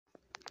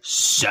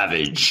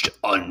Savaged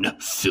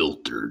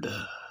Unfiltered.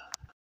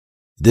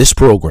 This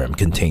program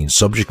contains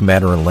subject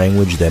matter and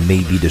language that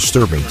may be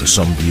disturbing to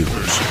some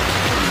viewers.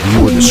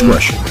 Viewer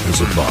discretion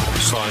is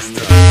advised.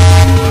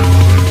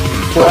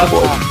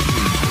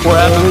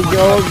 Here we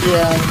go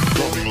again.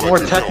 More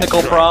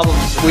technical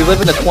problems. We live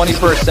in the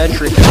 21st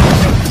century.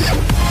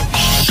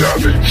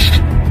 Savaged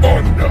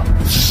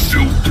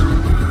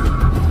Unfiltered.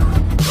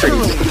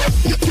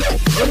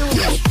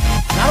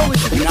 Not only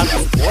should we not be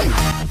supporting,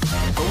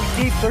 but we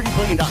gave $30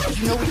 billion. Did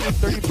you know we gave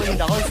 $30 billion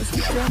this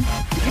weekend?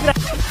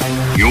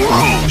 Your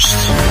host,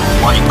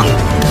 Michael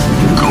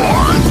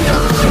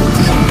Gardner.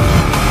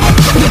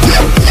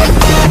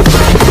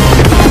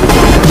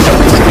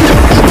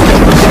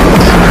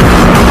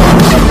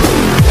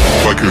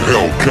 Like a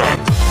Hellcat.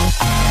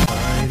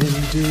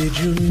 Did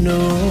you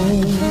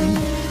know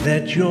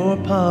that your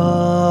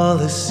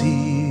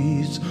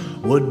policies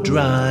would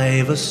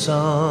drive us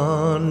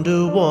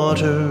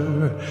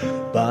underwater?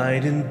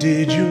 Biden,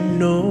 did you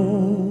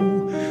know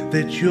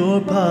that your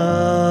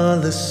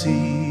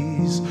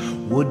policies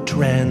would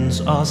trans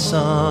our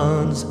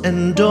sons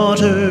and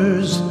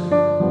daughters?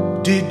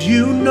 Did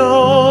you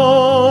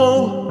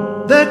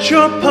know that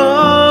your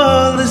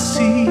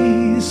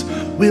policies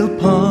will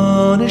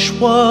punish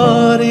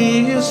what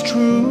is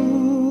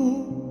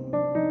true?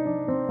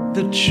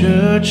 The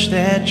church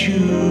that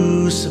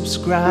you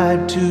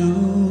subscribe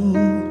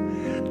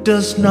to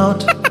does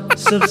not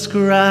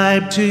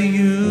subscribe to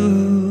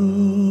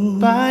you.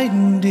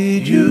 Biden,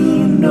 did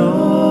you know?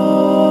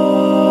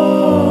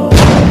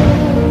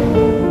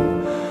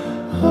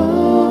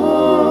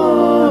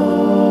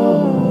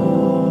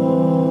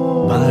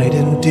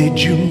 Biden, did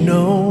you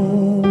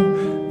know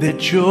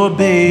that your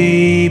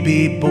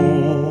baby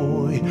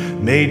boy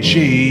made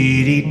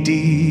shady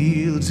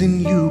deals in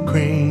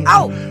Ukraine?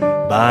 Ow!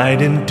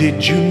 Biden,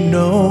 did you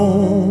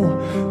know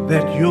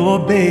that your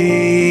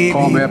baby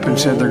called me up and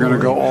said they're going to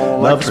go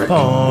all loves electric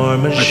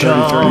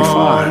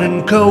Parmesan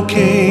and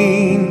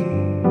cocaine?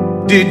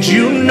 Did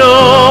you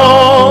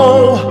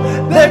know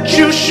that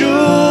you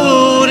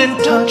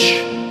shouldn't touch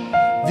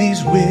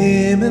these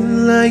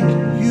women like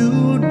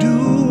you do?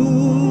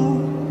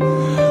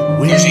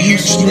 There's a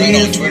huge thread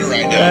on Twitter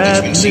right now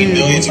that's been seen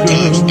millions of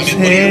times. I mean, what do you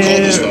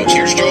call this, folks?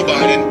 Here's Joe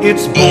Biden.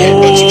 It's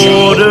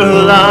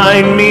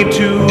borderline Me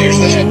Too. There's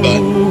the headbutt.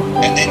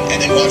 And then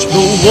watch.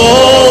 The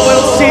war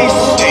will cease.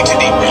 Takes a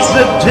deep breath.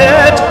 The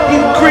debt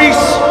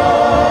increase.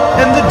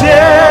 And the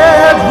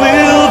dead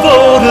will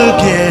vote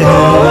again.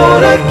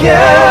 Vote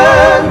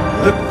again.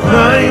 The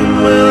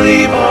crime will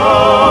leave.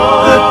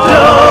 The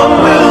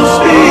dumb will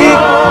speak.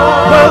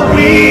 But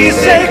we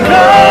say,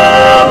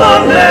 come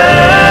on, man.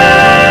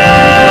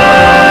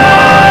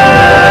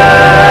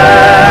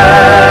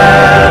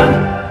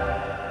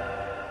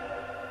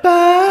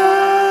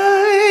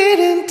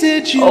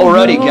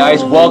 Alrighty,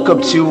 guys,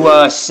 welcome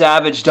to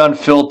Savaged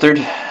Unfiltered.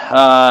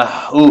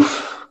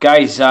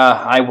 Guys,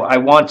 I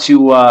want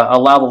to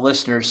allow the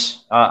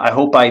listeners, I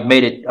hope I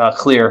made it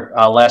clear.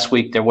 Last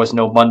week there was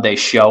no Monday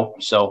show,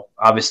 so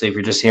obviously if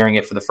you're just hearing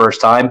it for the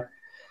first time,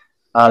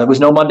 there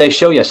was no Monday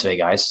show yesterday,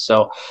 guys.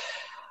 So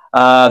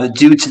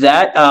due to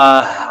that,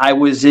 I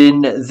was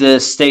in the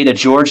state of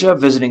Georgia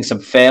visiting some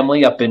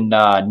family up in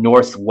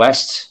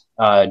northwest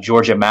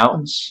Georgia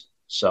mountains.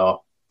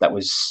 So that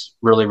was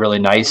really, really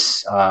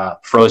nice.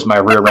 Froze my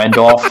rear end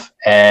off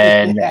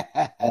and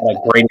had a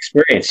great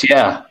experience.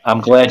 Yeah,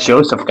 I'm glad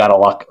Joseph got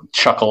a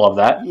chuckle of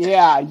that.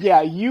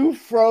 Yeah, you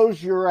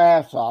froze your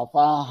ass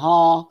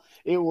off.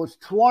 It was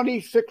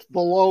 26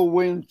 below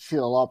wind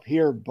chill up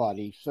here,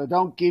 buddy. So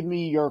don't give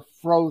me your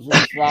frozen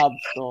sob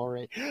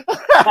story.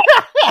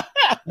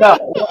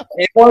 No,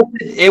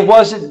 it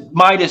wasn't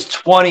minus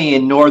 20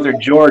 in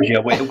northern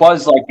Georgia. It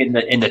was like in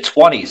the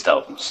 20s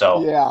though.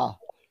 So yeah.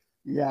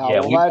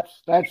 Well,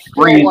 that's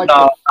still like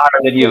higher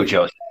than you,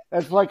 Joseph.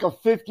 That's like a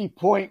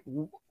 50-point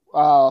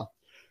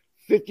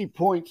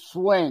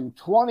swing.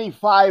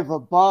 25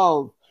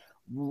 above,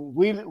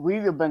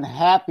 we'd have been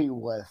happy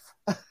with.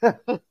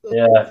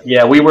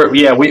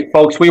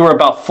 we were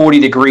about 40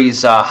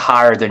 degrees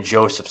higher than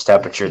Joseph's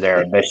temperature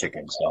there in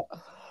Michigan. So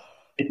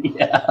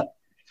yeah.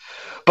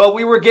 But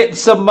we were getting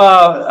some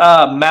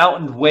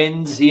mountain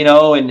winds,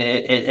 and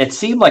it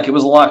seemed like it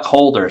was a lot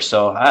colder.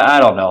 So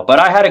I don't know. But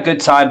I had a good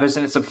time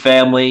visiting some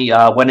family.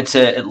 Went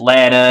into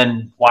Atlanta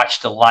and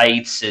watched the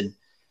lights. And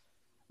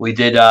we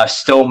did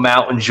Stone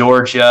Mountain,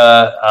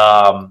 Georgia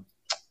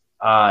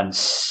on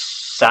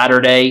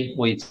Saturday.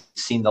 We've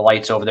seen the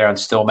lights over there on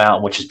Stone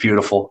Mountain, which is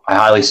beautiful. I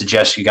highly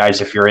suggest you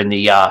guys, if you're in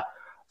the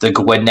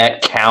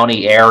Gwinnett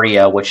County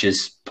area, which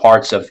is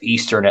parts of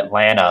eastern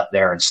Atlanta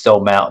there in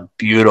Stone Mountain.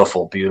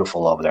 Beautiful,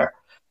 beautiful over there.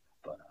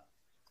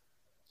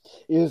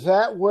 Is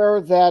that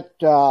where that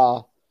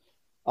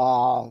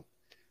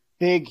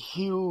big,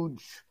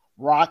 huge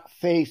rock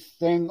face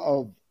thing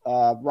of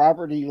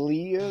Robert E.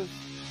 Lee is?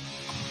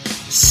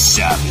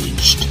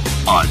 Savaged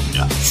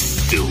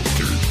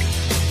Unfiltered.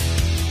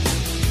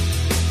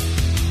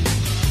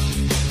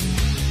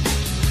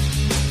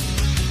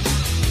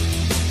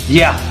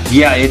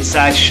 Yeah, it's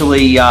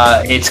actually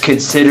it's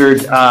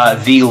considered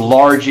the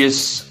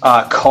largest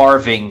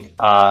carving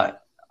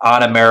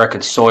on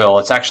American soil.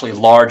 It's actually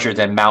larger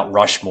than Mount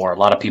Rushmore. A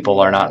lot of people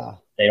are not,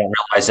 they don't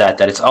realize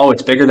that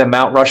it's bigger than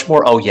Mount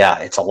Rushmore. Oh yeah,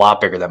 it's a lot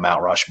bigger than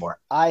Mount Rushmore.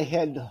 I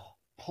had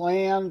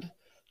planned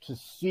to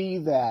see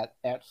that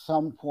at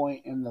some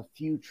point in the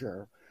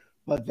future,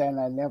 but then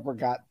I never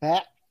got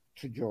back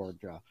to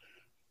Georgia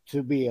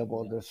to be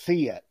able to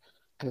see it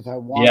because I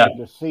wanted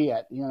to see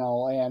it,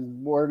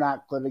 and we're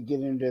not going to get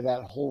into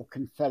that whole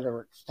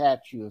Confederate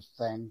statues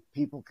thing.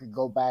 People could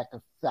go back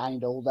and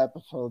find old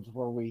episodes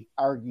where we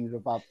argued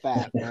about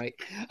that, right?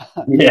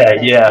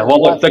 Yeah.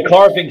 Well, the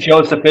carving,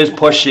 Joseph, is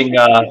pushing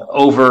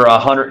over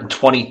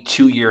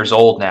 122 years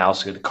old now.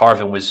 So the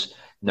carving was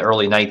in the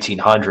early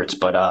 1900s,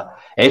 but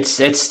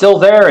it's still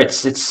there. It's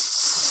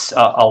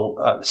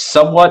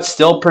somewhat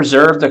still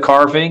preserved, the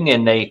carving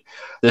in the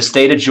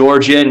state of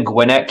Georgia and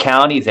Gwinnett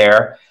County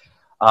there.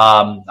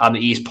 On the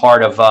east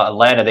part of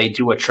Atlanta, they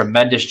do a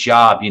tremendous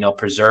job,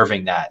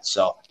 preserving that.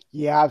 So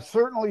yeah, I've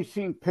certainly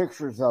seen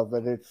pictures of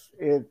it.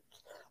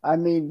 I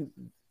mean,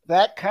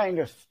 that kind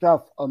of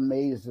stuff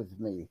amazes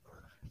me.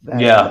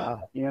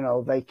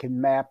 They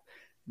can map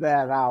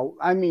that out.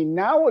 I mean,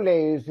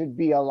 nowadays it'd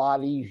be a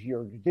lot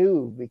easier to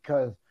do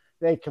because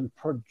they can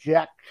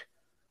project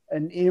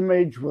an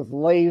image with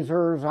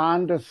lasers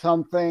onto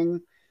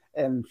something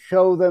and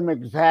show them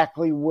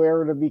exactly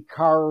where to be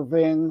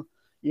carving.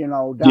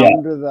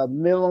 Down to the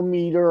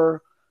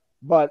millimeter.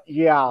 But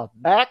yeah,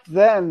 back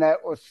then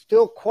that was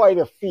still quite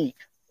a feat.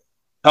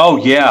 Oh,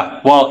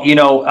 yeah. Well,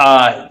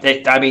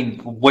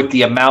 with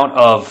the amount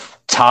of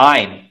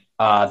time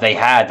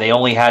they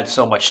only had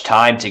so much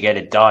time to get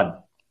it done.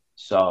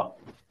 So,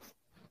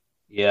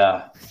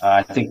 yeah,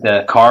 I think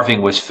the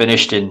carving was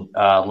finished in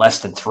less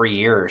than 3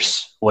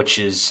 years, which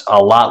is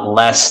a lot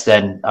less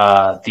than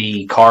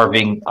the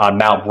carving on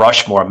Mount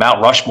Rushmore.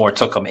 Mount Rushmore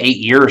took them 8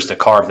 years to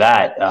carve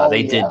that.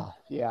 They did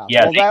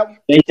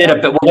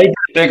a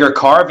bigger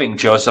carving,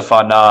 Joseph,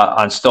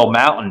 on Stone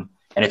Mountain,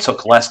 and it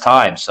took less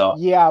time. So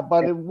yeah,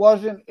 but it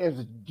wasn't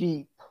as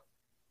deep.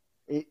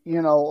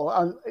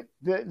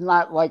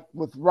 Not like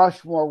with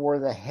Rushmore where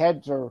the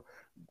heads are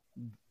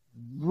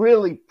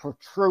really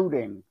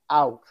protruding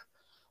out.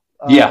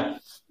 The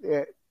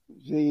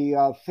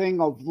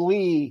thing of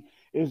Lee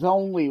is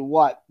only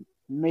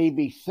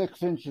maybe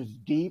 6 inches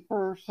deep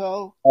or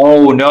so.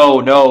 Oh no!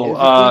 Is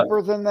it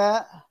deeper than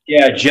that?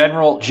 Yeah,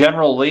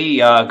 General Lee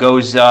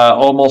goes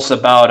almost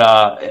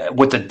about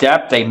with the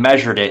depth they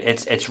measured it.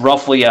 It's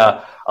roughly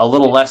a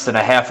little less than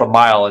a half a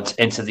mile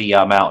into the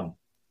mountain.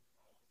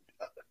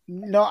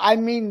 No, I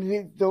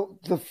mean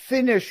the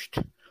finished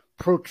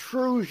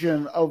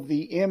protrusion of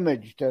the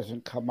image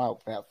doesn't come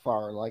out that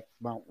far like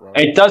Mount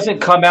Rushmore. It doesn't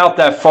come out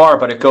that far,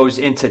 but it goes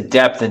into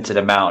depth into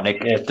the mountain.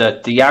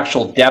 The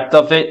actual depth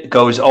of it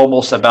goes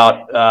almost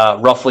about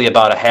roughly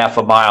about a half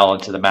a mile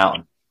into the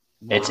mountain.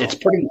 Wow. It's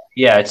pretty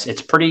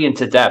it's pretty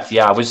into depth.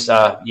 Yeah, I was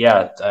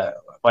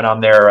went on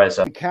there as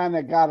a. We kind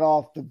of got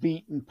off the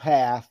beaten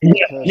path.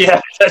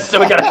 So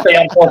we got to stay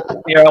on course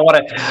here.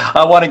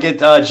 I want to get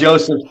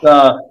Joseph's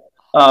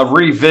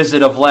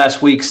revisit of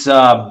last week's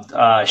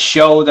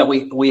show that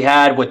we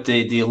had with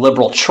the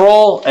liberal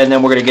troll, and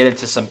then we're going to get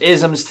into some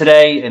isms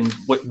today. And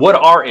what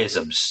are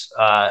isms?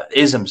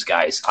 Isms,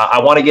 guys.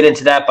 I want to get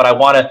into that, but I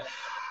want to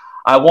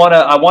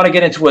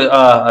get into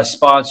a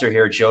sponsor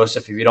here,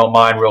 Joseph, if you don't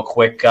mind, real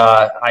quick.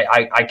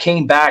 I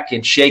came back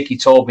and Shaky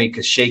told me,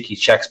 because Shaky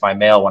checks my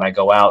mail when I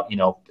go out,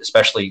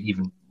 especially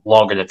even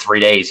longer than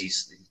 3 days.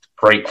 He's a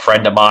great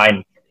friend of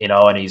mine,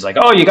 and he's like,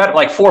 "Oh, you got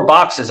like 4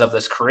 boxes of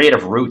this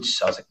Creative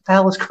Roots." I was like, "What the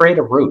hell is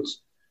Creative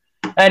Roots?"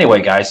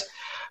 Anyway, guys,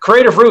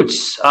 Creative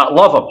Roots,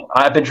 love them.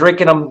 I've been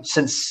drinking them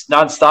since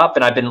nonstop,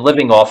 and I've been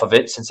living off of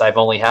it since I've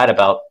only had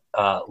about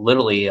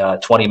literally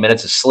 20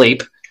 minutes of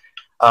sleep.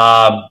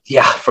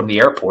 From the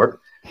airport.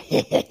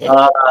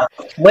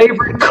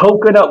 Flavored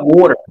coconut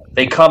water.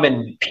 They come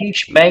in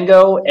peach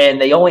mango,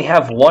 and they only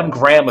have 1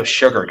 gram of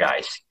sugar,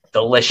 guys.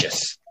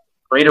 Delicious.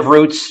 Creative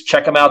Roots.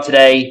 Check them out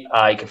today.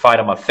 You can find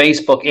them on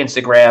Facebook,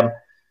 Instagram.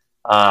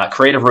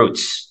 Creative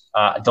Roots.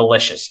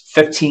 Delicious.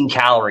 15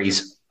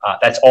 calories.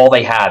 That's all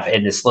they have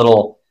in this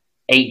little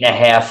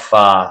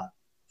 8.5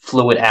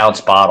 fluid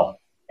ounce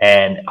bottle.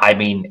 And I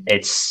mean,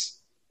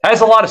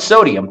 has a lot of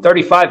sodium,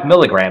 35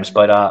 milligrams,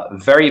 but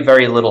very,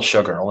 very little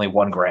sugar, only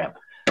 1 gram.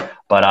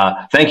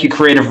 But thank you,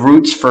 Creative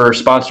Roots, for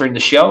sponsoring the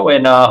show,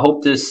 and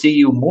hope to see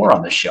you more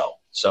on the show.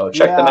 So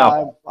check them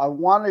out. I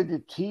wanted to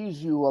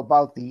tease you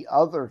about the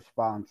other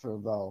sponsor,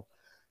 though.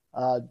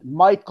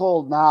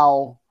 Michael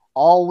now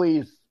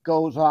always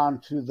goes on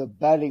to the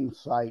betting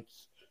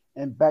sites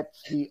and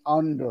bets the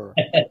under.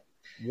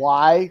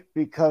 Why?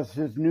 Because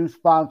his new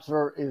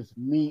sponsor is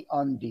Me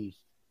Undies.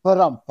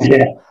 Yeah,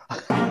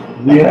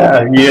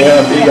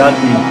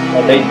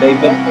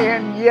 MeUndies.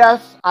 And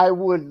yes, I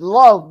would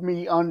love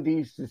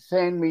MeUndies to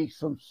send me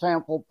some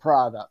sample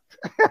product.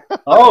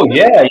 Oh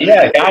yeah,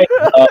 guys,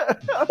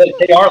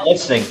 they are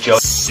listening, Joe.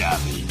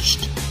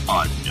 Savaged,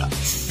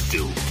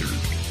 unfiltered.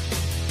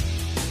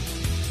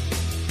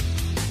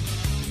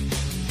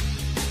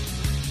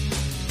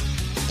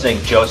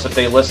 listening, Joseph.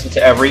 They listen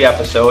to every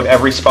episode.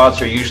 Every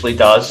sponsor usually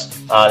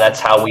does. That's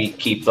how we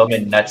keep them,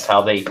 and that's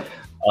how we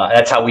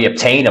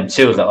obtain them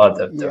too. For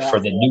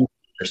the new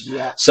listeners.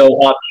 Yeah. So,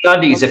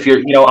 MeUndies, if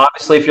you're,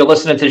 obviously, if you're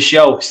listening to the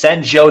show,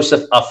 send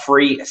Joseph a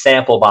free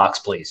sample box,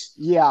 please.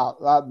 Yeah,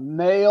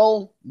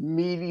 male,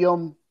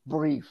 medium,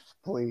 briefs,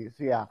 please.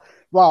 Yeah.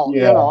 Well,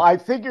 I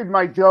figured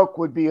my joke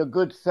would be a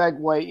good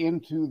segue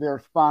into their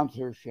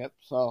sponsorship.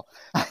 So,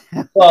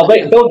 well,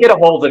 they'll get a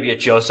hold of you,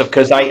 Joseph,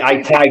 because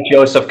I tag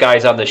Joseph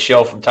guys on the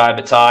show from time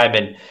to time,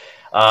 and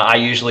I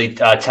usually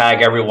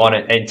tag everyone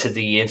into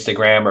the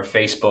Instagram or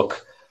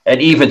Facebook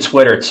and even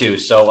Twitter too.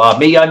 So,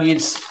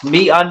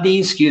 MeUndies,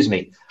 excuse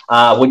me.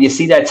 When you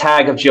see that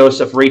tag of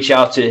Joseph, reach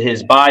out to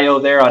his bio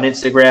there on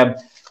Instagram.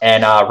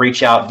 And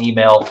reach out and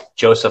email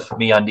Joseph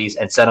MeUndies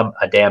and send them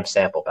a damn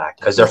sample back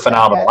because they're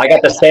phenomenal. I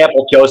got the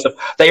sample, Joseph.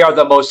 They are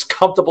the most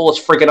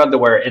comfortablest freaking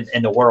underwear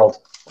in the world.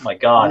 Oh my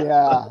God.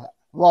 Yeah.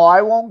 Well,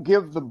 I won't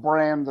give the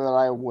brand that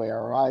I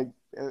wear. I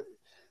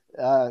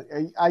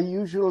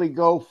usually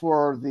go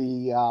for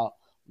the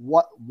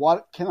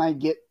what can I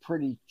get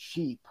pretty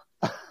cheap.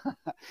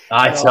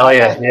 I tell you,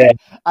 yeah.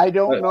 I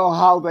don't know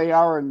how they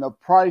are in the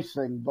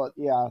pricing, but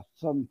yeah,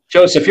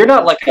 Joseph, you're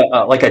not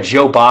like a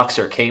Joe Box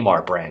or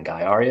Kmart brand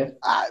guy, are you?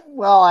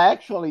 Well,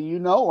 actually,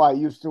 I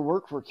used to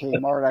work for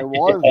Kmart. I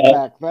was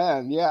back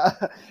then. Yeah,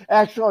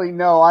 actually,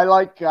 no. I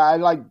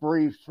like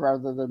briefs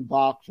rather than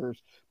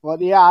boxers.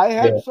 But yeah, I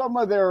had some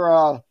of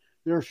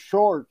their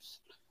shorts.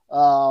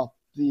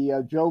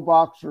 The Joe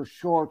Boxer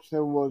shorts.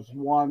 There was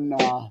one.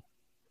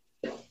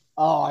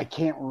 Oh, I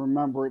can't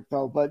remember it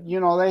though, but they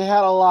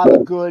had a lot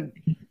of good,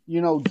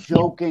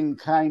 joking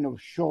kind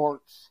of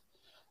shorts,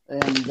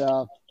 and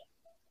I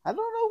don't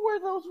know where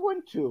those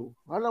went to.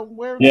 I don't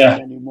wear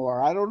them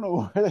anymore. I don't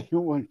know where they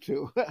went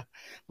to,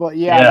 but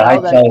now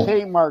that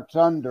Kmart's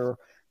under,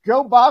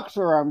 Joe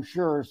Boxer, I'm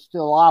sure is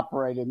still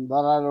operating,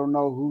 but I don't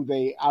know who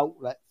they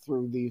outlet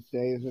through these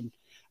days, and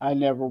I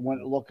never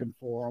went looking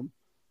for them.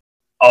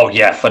 Oh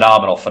yeah,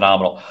 phenomenal.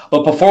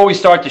 But before we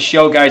start the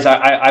show, guys,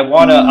 I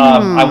want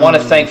to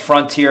thank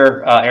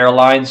Frontier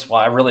Airlines.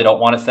 Well, I really don't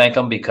want to thank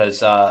them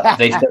because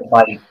they said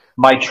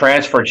my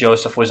transfer,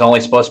 Joseph, was only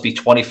supposed to be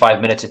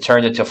 25 minutes. It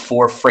turned into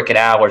 4 freaking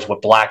hours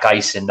with black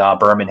ice in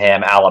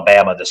Birmingham,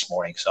 Alabama this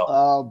morning. So,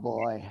 oh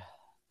boy,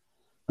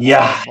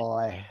 yeah, oh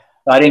boy.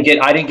 I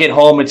didn't get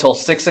home until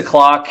 6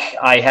 o'clock.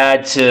 I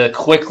had to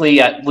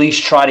quickly at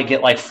least try to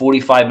get like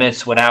 45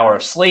 minutes to an hour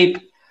of sleep.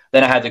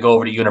 Then I had to go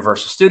over to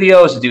Universal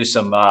Studios and do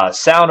some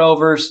sound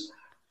overs.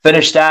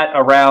 Finished that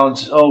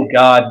around,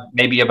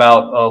 maybe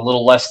about a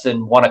little less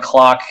than 1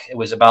 o'clock. It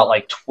was about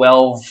like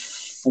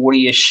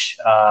 12:40-ish.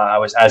 I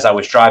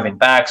was driving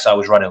back, so I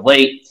was running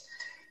late.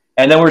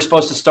 And then we were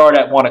supposed to start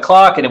at 1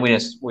 o'clock, and then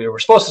we were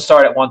supposed to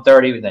start at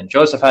 1:30. And then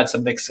Joseph had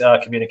some mixed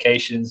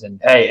communications, and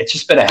hey, it's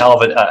just been a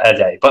hell of a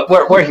day. But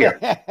we're here.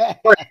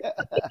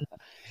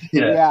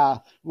 Yeah.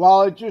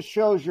 Well, it just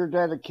shows your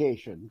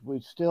dedication. We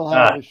still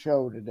have a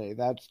show today.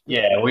 That's good.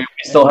 Yeah. We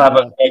still have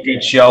a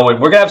good show,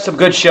 and we're gonna have some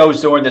good shows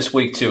during this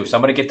week too. So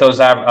I'm gonna get those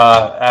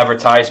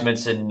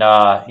advertisements and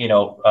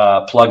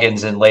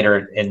plugins in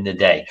later in the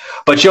day.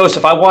 But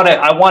Joseph, I want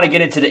to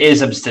get into the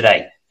isms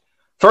today.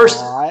 First,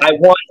 right. I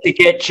want to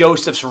get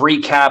Joseph's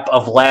recap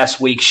of last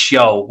week's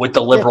show with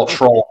the liberal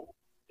troll.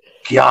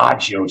 God,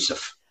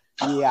 Joseph.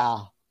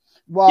 Yeah.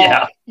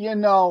 Well,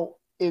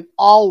 it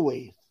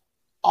always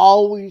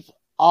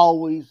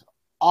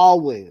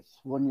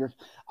when you're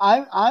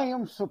I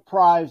am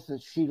surprised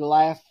that she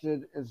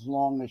lasted as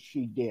long as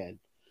she did,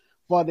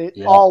 but it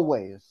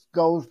always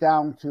goes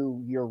down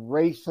to you're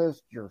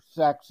racist, you're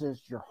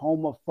sexist, you're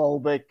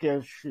homophobic,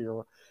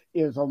 your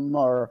ism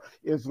or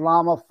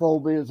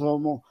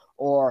Islamophobism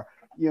or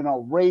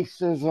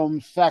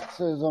racism,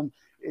 sexism.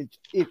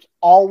 It's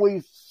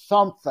always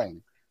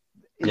something.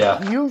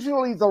 It's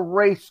usually the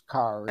race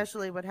card.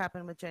 Especially what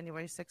happened with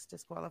January 6th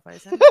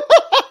disqualifies him.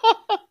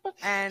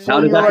 And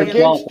so you're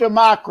against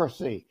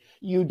democracy.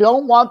 You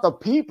don't want the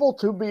people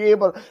to be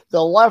able. The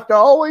left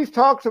always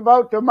talks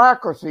about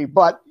democracy,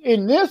 but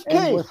in this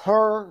case, with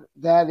her,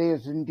 that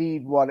is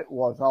indeed what it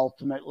was.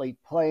 Ultimately,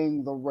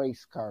 playing the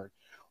race card.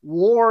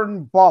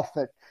 Warren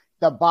Buffett.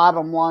 The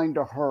bottom line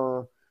to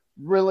her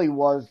really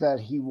was that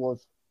he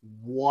was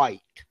white.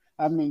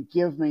 I mean,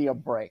 give me a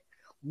break.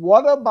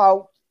 What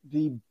about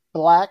the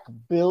black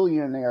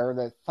billionaire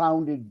that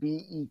founded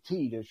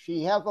BET? Does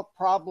she have a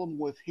problem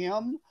with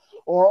him?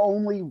 Or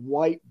only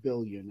white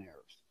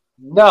billionaires?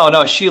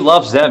 No, she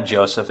loves them,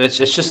 Joseph. It's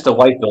just the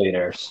white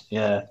billionaires.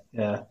 Yeah.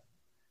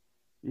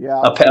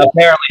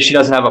 Apparently, she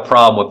doesn't have a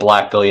problem with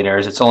black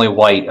billionaires. It's only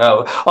white.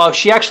 Oh,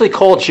 she actually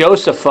called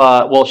Joseph.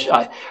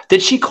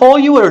 Did she call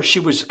you, or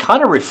she was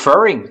kind of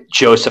referring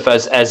Joseph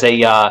as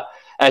a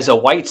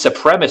white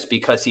supremacist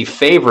because he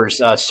favors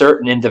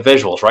certain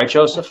individuals, right,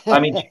 Joseph? I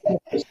mean.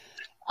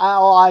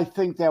 I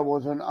think that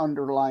was an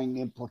underlying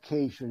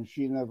implication.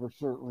 She never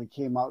certainly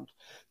came out.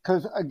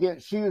 Because, again,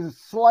 she is a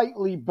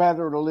slightly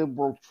better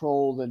liberal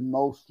troll than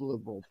most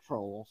liberal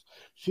trolls.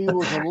 She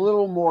was a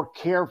little more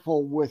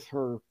careful with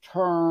her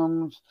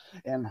terms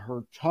and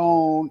her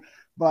tone.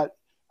 But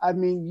I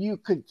mean, you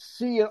could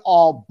see it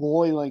all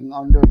boiling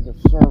under the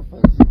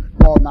surface.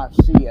 Well, not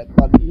see it,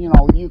 but,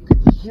 you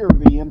could hear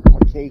the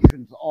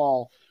implications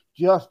all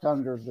just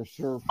under the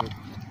surface.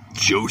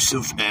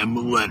 Joseph M.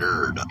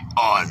 Leonard,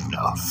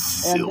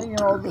 Unfiltered.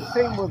 And, the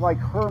same with, like,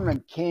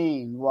 Herman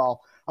Cain.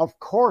 Well, of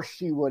course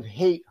she would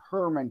hate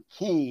Herman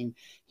Cain.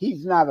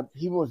 He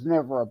was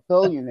never a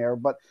billionaire,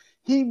 but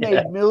he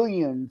made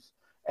millions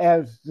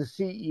as the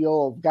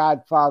CEO of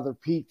Godfather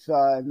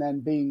Pizza and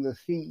then being the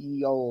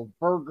CEO of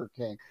Burger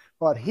King.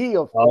 But he,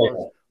 of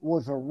course,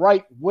 was a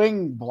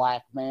right-wing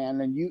black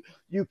man, and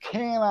you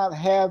cannot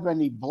have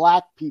any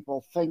black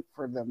people think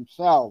for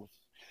themselves.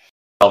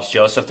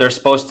 Joseph, they're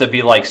supposed to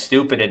be like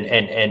stupid and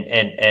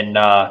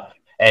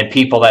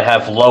people that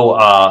have low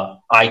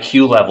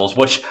IQ levels,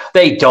 which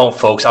they don't,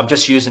 folks. I'm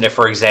just using it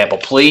for example.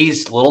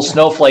 Please, little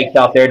snowflakes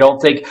out there,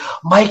 don't think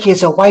Mike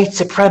is a white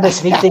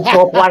supremacist and he thinks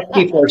all black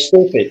people are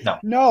stupid.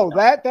 No,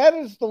 that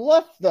is the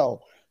left,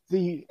 though.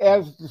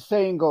 As the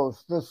saying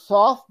goes, the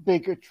soft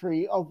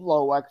bigotry of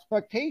low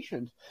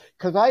expectations.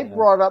 Because I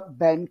brought up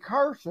Ben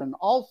Carson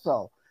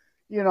also,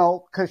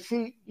 because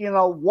she,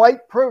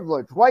 white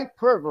privilege.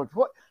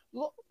 What?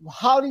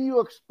 How do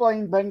you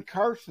explain Ben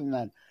Carson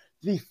then?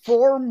 The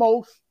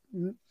foremost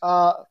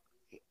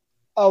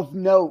of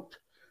note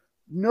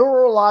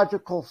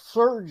neurological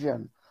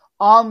surgeon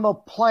on the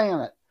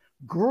planet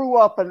grew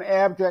up in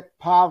abject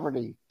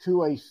poverty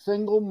to a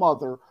single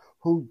mother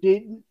who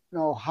didn't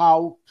know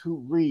how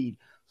to read.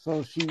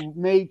 So she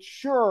made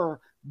sure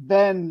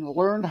Ben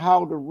learned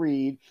how to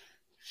read.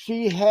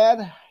 She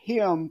had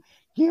him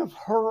give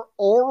her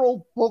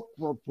oral book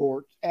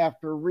reports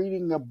after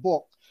reading the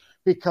book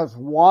because,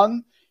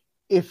 one,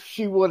 if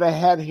she would have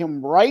had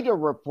him write a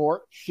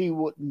report, she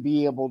wouldn't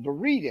be able to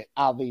read it,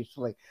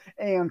 obviously.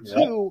 And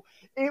two,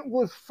 it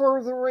was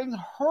furthering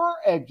her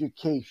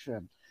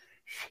education.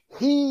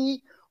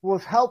 He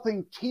was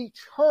helping teach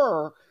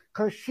her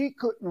because she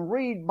couldn't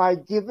read by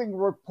giving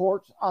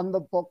reports on the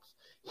books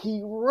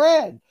he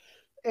read.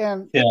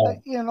 And,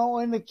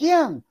 and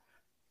again,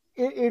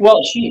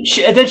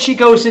 she and then she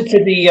goes into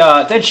the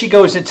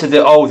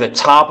the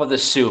top of the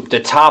soup, the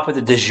top of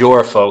the du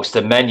jour, folks,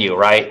 the menu,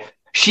 right?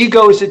 She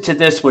goes into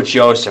this with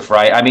Joseph,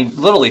 right? I mean,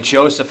 literally,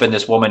 Joseph and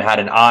this woman had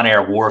an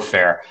on-air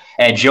warfare,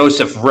 and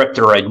Joseph ripped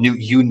her a new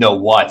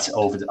you-know-what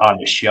on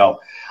the show.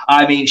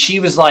 I mean,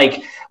 she was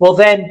like, well,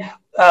 then,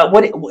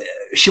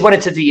 she went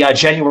into the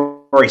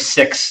January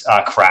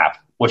 6th crap,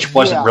 which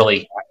wasn't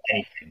really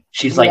anything.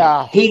 She's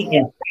like, hate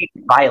and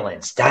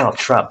violence, Donald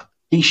Trump.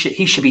 He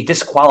should be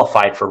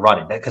disqualified for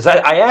running. Because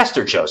I asked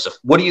her, Joseph,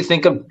 what do you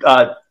think of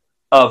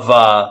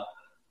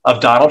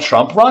Donald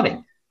Trump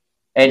running?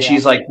 And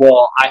she's like,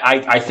 well,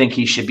 I think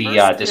he should be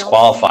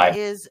disqualified.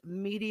 He is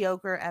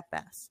mediocre at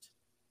best.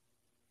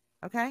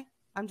 Okay?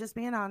 I'm just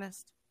being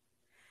honest.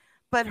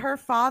 But her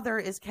father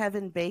is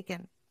Kevin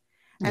Bacon.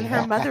 And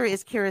her mother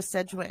is Kira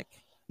Sedgwick.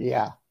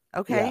 Yeah.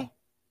 Okay? Yeah.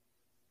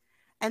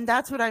 And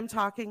that's what I'm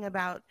talking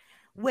about.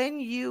 When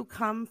you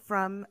come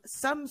from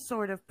some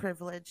sort of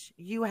privilege,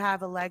 you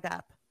have a leg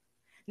up.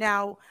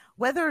 Now,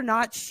 whether or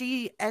not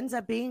she ends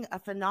up being a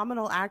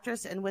phenomenal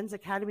actress and wins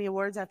Academy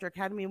Awards after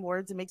Academy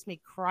Awards and makes me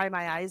cry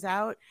my eyes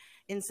out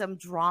in some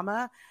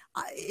drama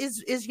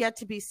is yet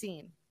to be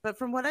seen. But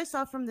from what I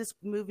saw from this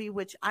movie,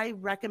 which I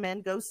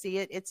recommend, go see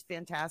it. It's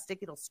fantastic.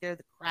 It'll scare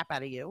the crap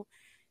out of you.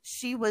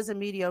 She was a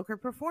mediocre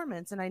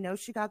performance. And I know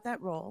she got that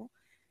role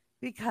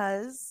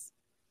because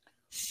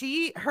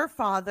her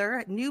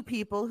father knew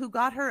people who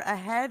got her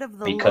ahead of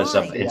the line. Because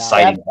of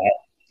inciting that.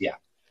 Yeah.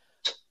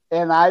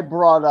 And I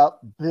brought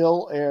up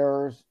Bill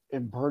Ayers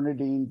and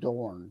Bernadine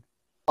Dorn,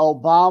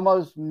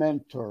 Obama's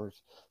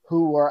mentors,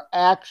 who were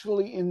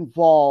actually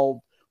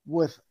involved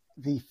with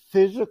the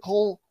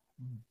physical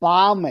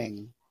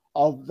bombing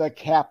of the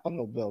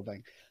Capitol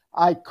building.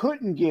 I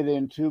couldn't get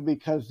into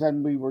because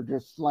then we were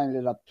just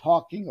ended up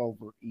talking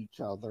over each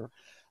other.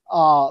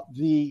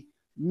 The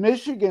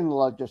Michigan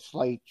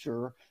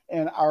legislature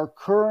and our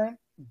current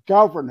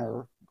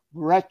governor,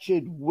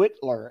 Gretchen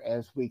Whitler,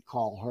 as we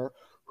call her,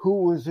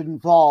 who was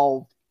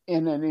involved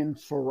in an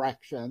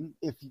insurrection,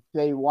 if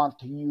they want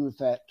to use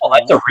that term. Well,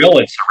 that's a real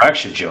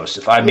insurrection,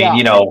 Joseph. I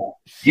mean,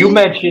 you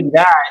mentioned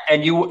that,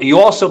 and you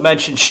also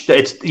mentioned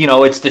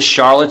it's the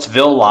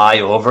Charlottesville lie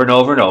over and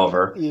over and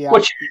over. Yeah.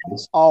 Which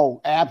is.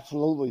 Oh,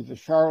 absolutely, the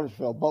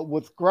Charlottesville. But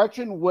with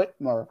Gretchen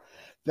Whitmer,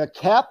 the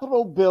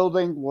Capitol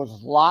building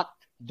was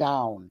locked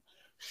down.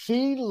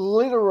 She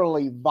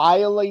literally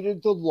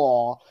violated the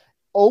law,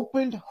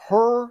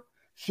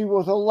 she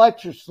was a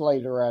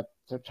legislator at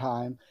the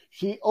time.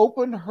 She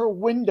opened her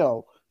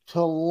window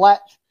to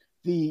let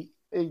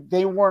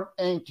they weren't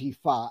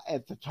Antifa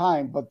at the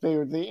time, but they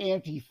were the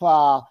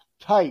Antifa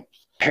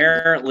types.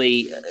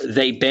 Apparently,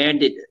 they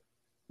banned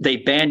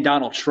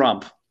Donald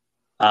Trump,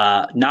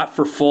 not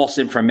for false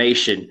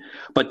information,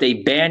 but they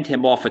banned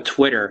him off of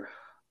Twitter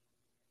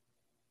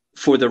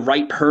for the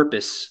right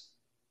purpose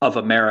of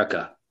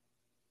America.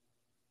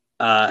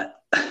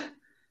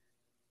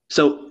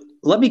 So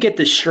let me get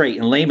this straight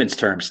in layman's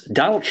terms.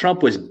 Donald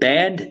Trump was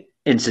banned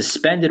and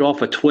suspended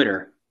off of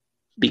Twitter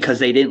because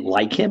they didn't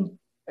like him?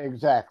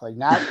 Exactly.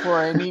 Not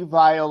for any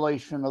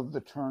violation of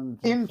the terms.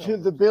 Into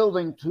the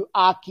building to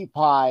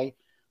occupy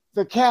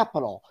the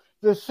Capitol.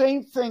 The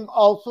same thing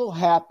also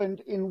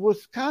happened in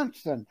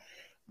Wisconsin.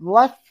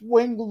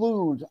 Left-wing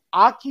loons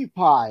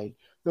occupied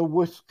the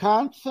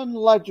Wisconsin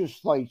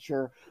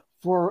legislature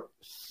for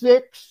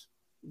 6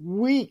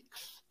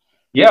 weeks.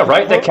 Yeah,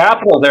 right in the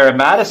Capitol there in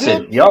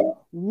Madison. 6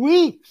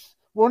 weeks.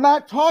 We're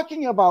not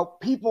talking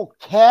about people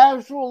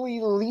casually,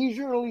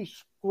 leisurely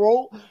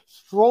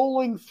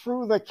strolling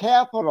through the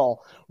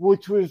Capitol,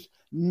 which was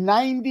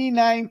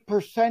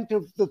 99%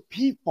 of the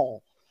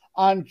people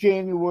on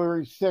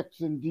January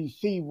 6th in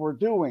D.C. were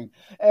doing.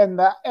 And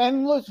the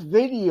endless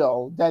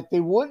video that they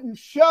wouldn't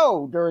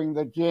show during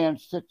the Jan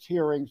 6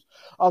 hearings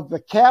of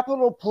the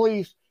Capitol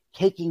Police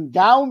taking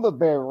down the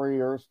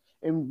barriers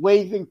and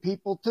waving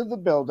people to the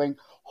building,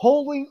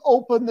 holding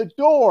open the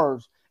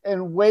doors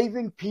and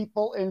waving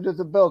people into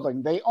the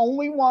building. They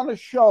only want to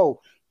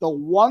show the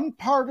one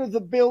part of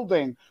the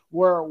building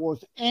where it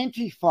was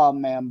Antifa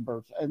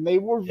members, and they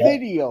were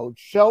videoed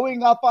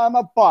showing up on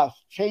a bus,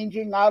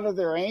 changing out of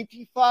their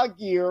Antifa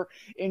gear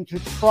into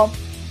Trump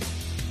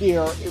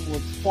gear. It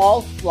was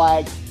false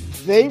flag.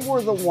 They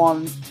were the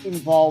ones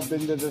involved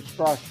in the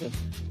destruction.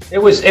 It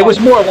was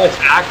more or less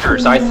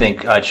actors, I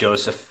think,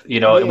 Joseph. You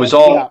know, it was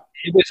all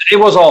it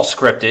was all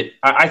scripted.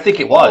 I think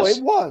it was.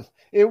 Oh,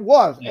 it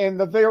was. And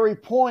the very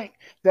point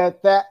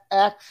that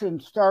action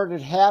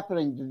started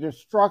happening, the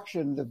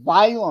destruction, the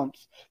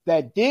violence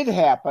that did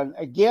happen,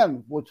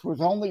 again, which was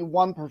only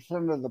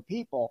 1% of the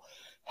people,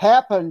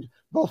 happened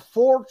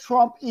before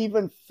Trump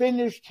even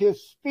finished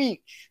his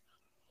speech.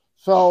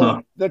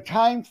 So the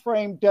time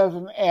frame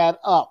doesn't add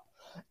up.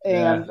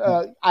 And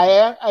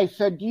I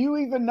said, do you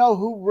even know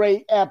who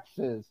Ray Epps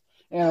is?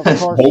 And of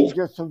course, he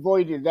just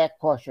avoided that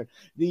question.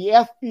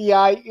 The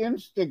FBI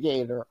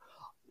instigator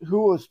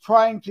who was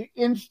trying to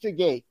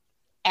instigate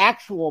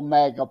actual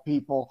MAGA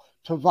people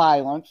to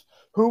violence,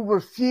 who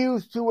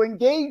refused to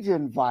engage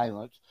in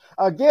violence.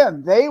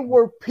 Again, they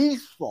were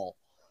peaceful,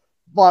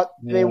 but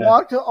they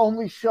want to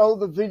only show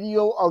the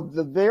video of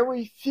the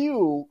very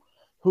few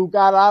who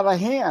got out of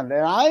hand.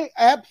 And I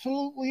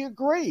absolutely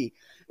agree.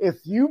 If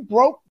you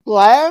broke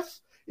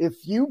glass,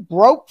 if you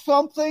broke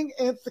something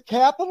at the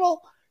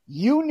Capitol,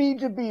 you need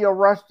to be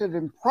arrested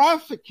and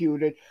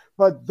prosecuted,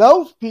 but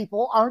those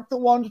people aren't the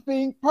ones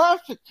being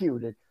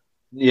prosecuted.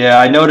 Yeah,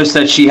 I noticed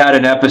that she had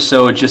an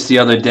episode just the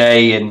other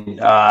day, and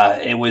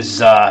it was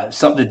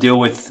something to do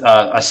with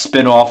a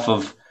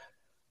spinoff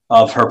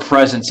of her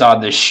presence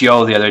on the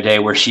show the other day,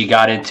 where she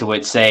got into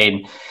it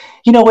saying,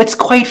 you know, it's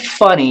quite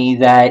funny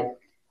that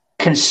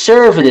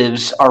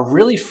conservatives are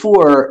really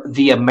for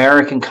the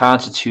American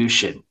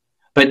Constitution,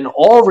 but in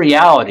all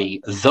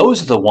reality,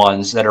 those are the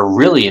ones that are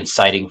really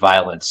inciting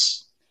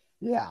violence.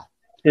 Yeah.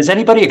 Does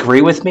anybody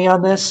agree with me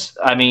on this?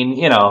 I mean,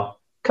 you know,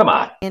 come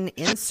on. In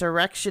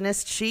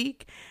insurrectionist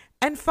chic,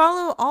 and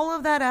follow all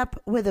of that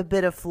up with a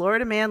bit of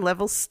Florida man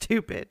level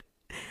stupid.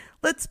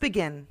 Let's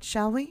begin,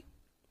 shall we?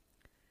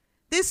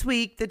 This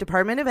week, the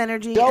Department of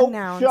Energy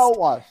announced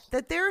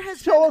that there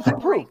has been a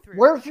breakthrough.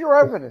 Where's your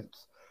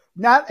evidence?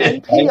 Not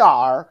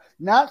NPR,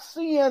 not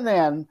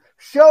CNN.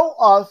 Show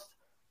us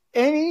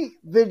any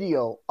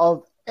video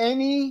of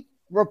any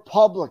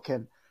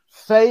Republican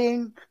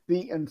saying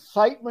the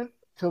incitement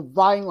to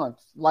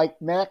violence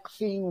like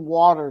Maxine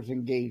Waters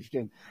engaged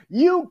in.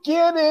 You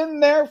get in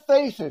their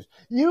faces.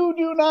 You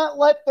do not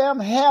let them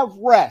have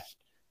rest.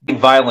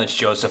 Violence,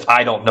 Joseph,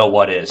 I don't know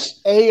what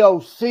is.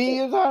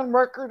 AOC is on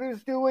record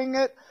as doing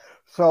it.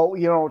 So,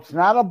 you know, it's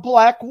not a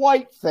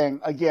black-white thing.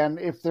 Again,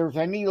 if there's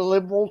any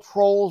liberal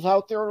trolls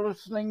out there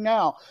listening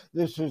now,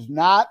 this is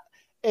not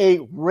a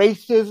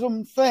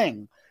racism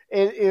thing.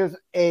 It is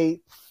a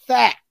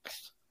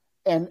facts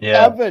and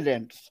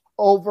evidence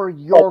over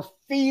your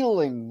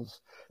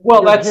feelings.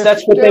 Well,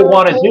 that's what they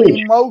want to do.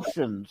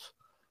 Emotions.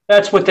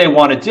 That's what they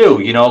want to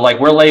do. You know, like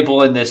we're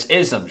labeling this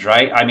isms,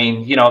 right? I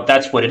mean, you know,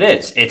 that's what it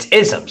is. It's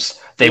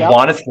isms. They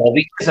want to throw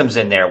the isms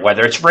in there,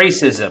 whether it's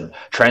racism,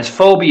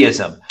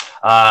 transphobiaism,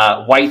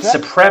 white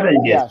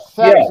supremacy,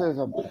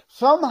 sexism. Yeah.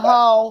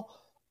 Somehow,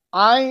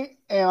 I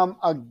am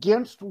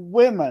against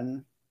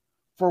women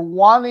for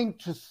wanting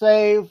to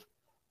save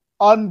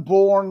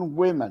unborn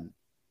women.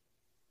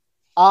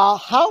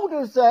 How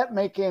does that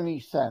make any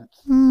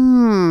sense?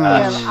 And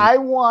I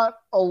want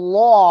a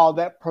law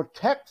that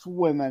protects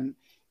women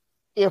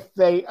if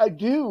they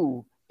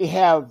do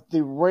have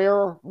the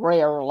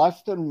rare,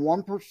 less than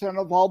 1%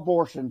 of all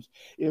abortions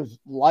is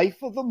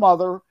life of the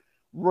mother,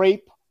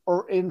 rape,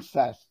 or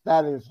incest.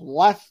 That is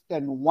less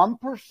than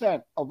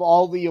 1% of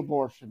all the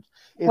abortions.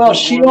 If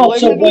she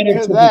also went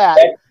into that.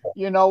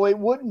 You know, it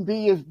wouldn't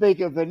be as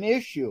big of an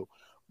issue.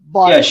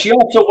 But she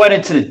also went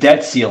into the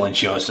debt ceiling,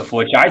 Joseph,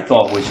 which I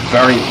thought was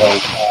very low.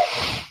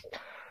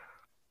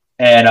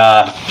 And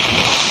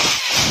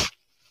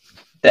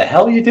the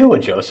hell are you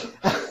doing, Joseph?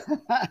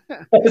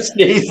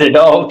 Sneezing.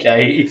 Oh,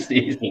 okay, he's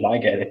sneezing. I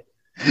get it.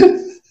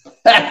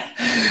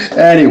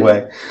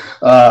 Anyway,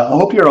 I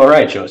hope you're all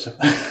right, Joseph.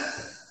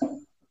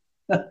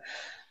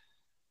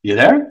 You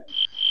there?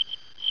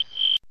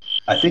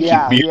 I think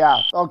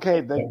yeah.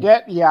 Okay,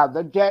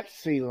 the debt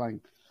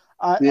ceiling.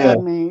 I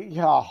mean,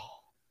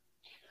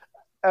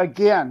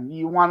 again,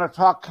 you want to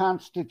talk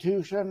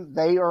Constitution?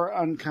 They are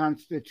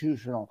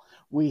unconstitutional.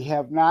 We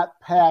have not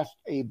passed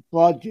a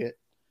budget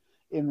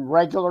in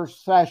regular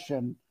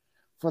session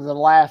for the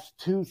last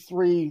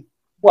 2-3.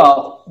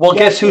 Well,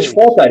 guess whose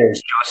fault that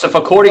is, Joseph?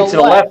 According to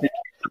the left, it's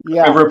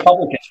the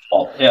Republicans'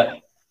 fault. Yeah.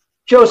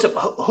 Joseph,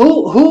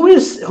 who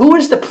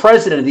is the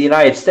president of the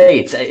United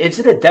States? Is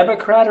it a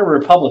Democrat or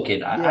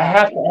Republican? I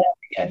have to ask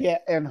again. Yeah,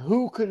 and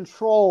who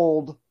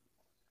controlled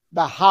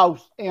the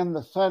House and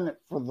the Senate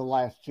for the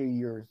last 2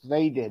 years?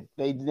 They did.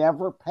 They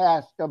never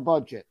passed a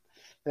budget.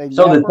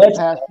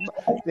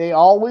 They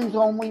always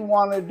only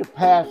wanted to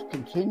pass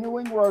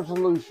continuing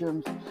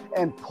resolutions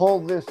and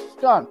pull this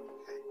stunt.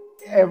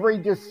 Every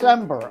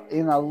December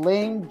in a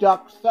lame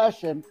duck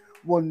session,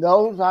 when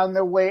those on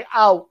their way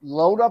out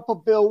load up a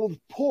bill with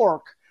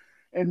pork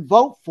and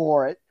vote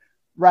for it,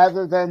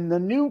 rather than the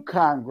new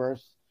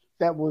Congress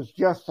that was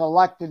just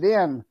elected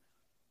in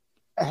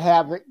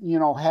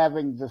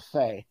having the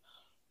say.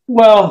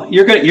 Well,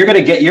 you're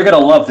gonna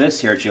love this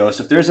here,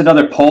 Joseph. There's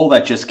another poll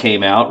that just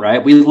came out,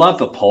 right? We love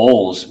the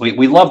polls.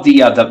 We love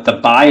the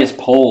biased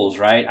polls,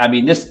 right? I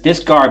mean,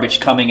 this garbage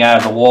coming out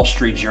of the Wall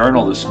Street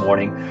Journal this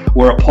morning,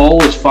 where a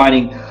poll is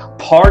finding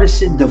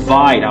partisan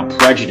divide on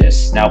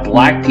prejudice. Now,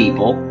 black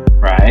people,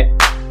 right?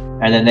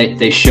 And then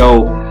they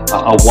show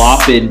a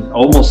whopping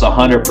almost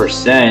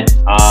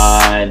 100%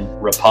 on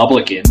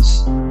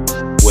Republicans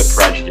with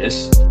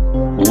prejudice.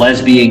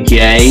 Lesbian,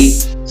 gay,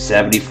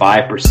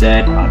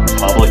 75% on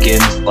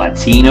Republicans.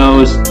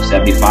 Latinos,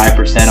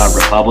 75% on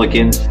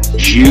Republicans.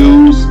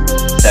 Jews,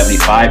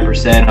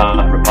 75%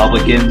 on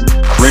Republicans.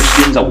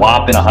 Christians, a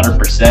whopping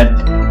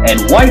 100%.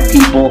 And white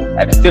people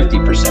at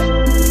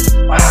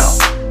 50%. Wow.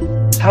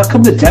 How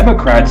come the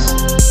Democrats,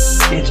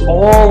 it's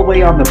all the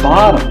way on the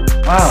bottom?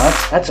 Wow,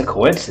 that's a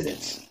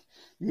coincidence.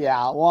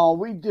 Yeah, well,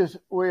 we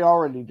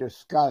already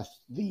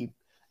discussed the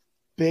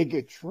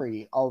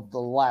bigotry of the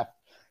left,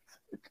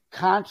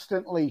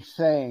 constantly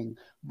saying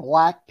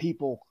black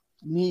people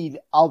need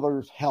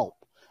others' help.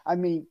 I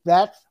mean,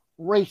 that's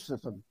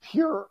racism,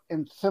 pure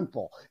and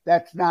simple.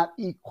 That's not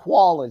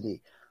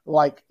equality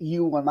like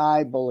you and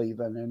I believe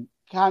in, and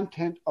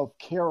content of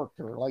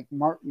character like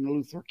Martin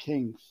Luther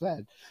King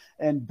said,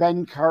 and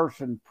Ben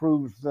Carson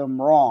proves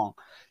them wrong,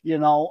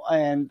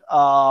 and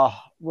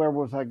where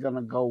was I going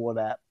to go with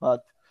that?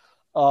 But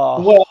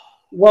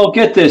well,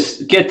 get this,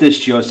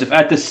 Joseph.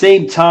 At the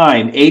same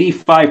time,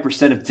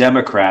 85% of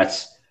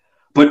Democrats,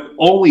 but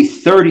only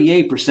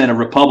 38% of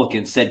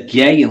Republicans said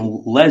gay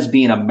and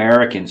lesbian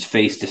Americans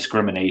face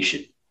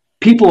discrimination.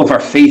 People of our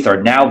faith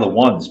are now the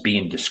ones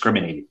being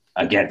discriminated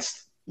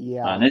against.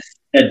 Yeah. This is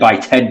said by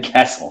Ted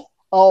Kessel.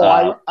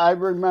 Oh, I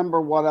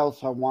remember what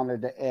else I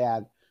wanted to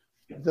add.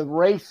 The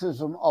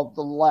racism of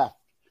the left,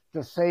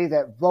 to say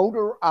that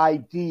voter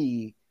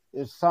ID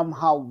is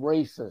somehow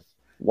racist.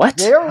 What?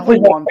 They're the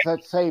ones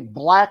that say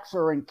blacks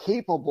are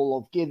incapable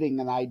of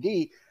getting an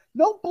ID.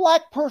 No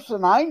black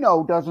person I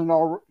know does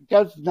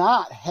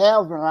not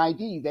have an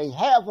ID. They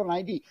have an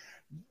ID.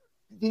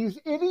 These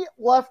idiot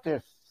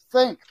leftists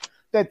think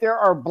that there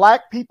are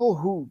black people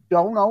who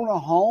don't own a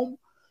home,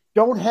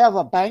 don't have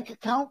a bank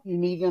account, you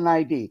need an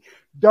ID.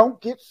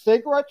 Don't get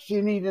cigarettes,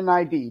 you need an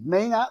ID.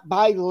 May not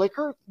buy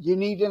liquor, you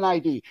need an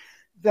ID.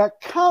 The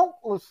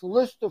countless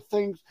list of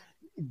things.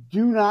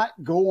 Do not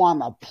go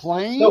on a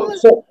plane.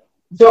 So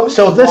this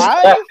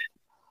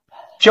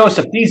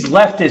Joseph, these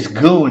leftist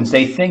goons,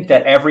 they think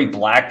that every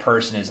black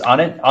person is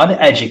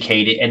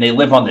uneducated and they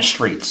live on the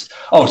streets.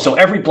 Oh, so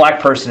every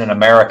black person in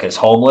America is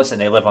homeless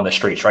and they live on the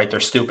streets, right? They're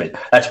stupid.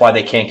 That's why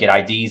they can't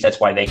get IDs. That's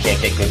why they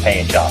can't get good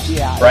paying jobs,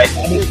 right?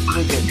 It's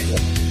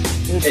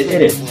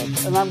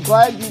ridiculous. And I'm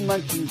glad you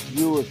mentioned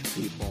Jewish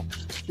people,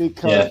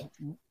 because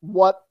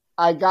what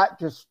I got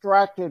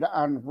distracted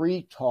on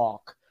Retalk.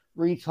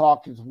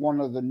 Retalk is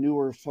one of the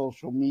newer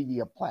social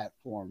media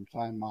platforms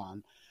I'm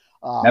on.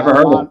 Never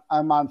heard of them.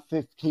 I'm on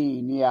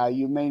 15. Yeah,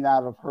 you may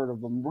not have heard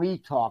of them.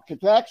 Retalk.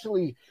 It's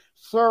actually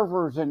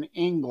servers in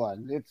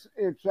England. It's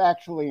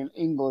actually an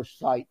English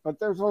site, but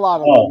there's a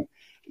lot of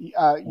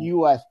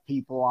U.S.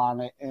 people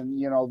on it, and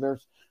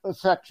there's a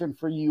section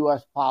for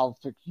U.S.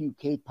 politics,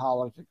 UK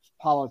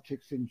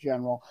politics in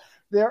general.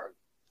 They're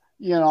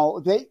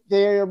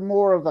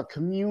more of a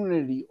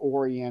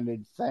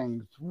community-oriented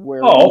things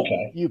where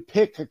you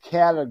pick a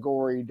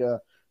category to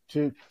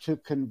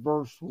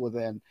converse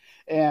within.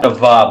 And of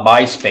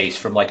MySpace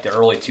from like the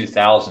early 2000s.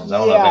 I don't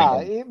know.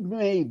 Yeah, it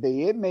may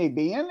be,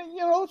 and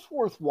it's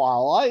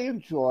worthwhile. I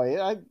enjoy it.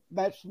 I've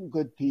met some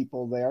good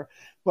people there.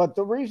 But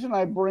the reason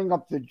I bring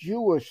up the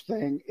Jewish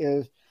thing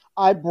is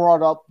I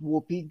brought up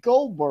Whoopi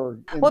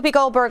Goldberg. Whoopi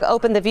Goldberg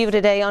opened The View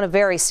today on a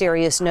very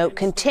serious note,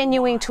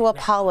 continuing to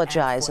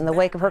apologize in the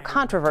wake of her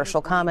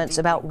controversial comments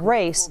about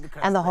race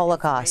and the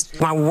Holocaust.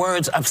 My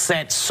words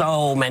upset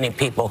so many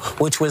people,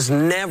 which was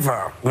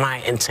never my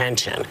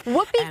intention.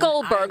 Whoopi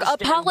Goldberg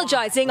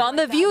apologizing on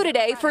The View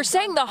today for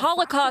saying the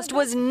Holocaust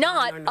was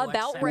not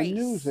about race.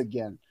 News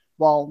again.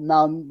 Well,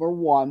 number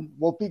one,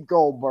 Whoopi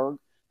Goldberg.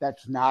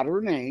 That's not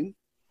her name.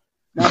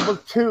 Number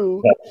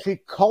two, she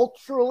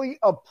culturally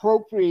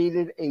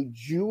appropriated a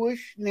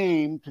Jewish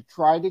name to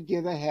try to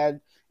get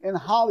ahead in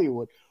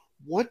Hollywood.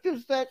 What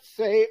does that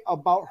say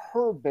about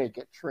her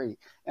bigotry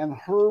and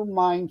her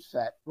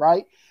mindset,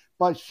 right?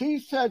 But she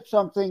said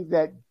something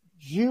that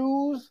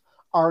Jews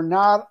are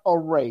not a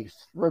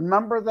race.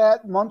 Remember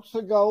that months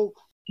ago?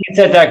 She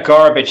said that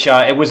garbage.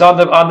 It was on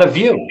the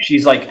View.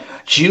 She's like,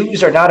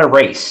 Jews are not a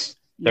race.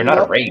 They're not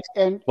a race.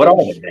 What are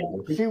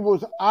they? She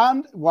was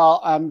on. Well,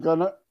 I'm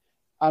gonna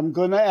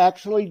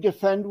actually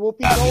defend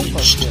Whoopi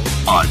Goldberg.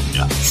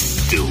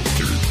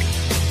 Unfiltered.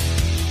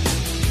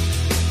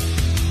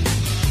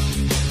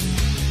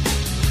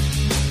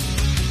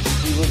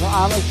 She was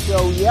on a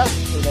show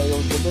yesterday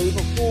or the day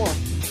before.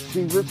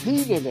 She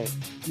repeated it.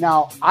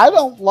 Now, I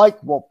don't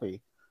like Whoopi,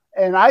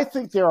 and I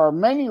think there are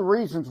many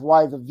reasons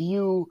why The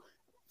View,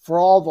 for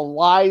all the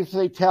lies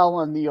they tell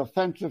and the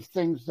offensive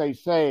things they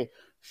say,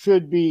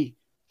 should be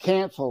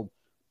canceled.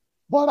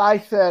 But I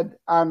said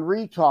on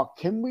Retalk,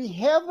 can we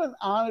have an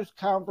honest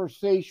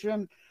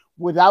conversation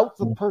without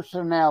the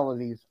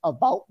personalities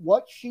about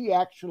what she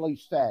actually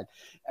said?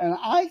 And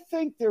I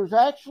think there's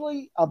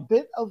actually a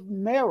bit of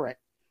merit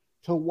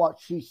to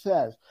what she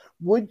says.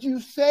 Would you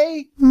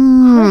say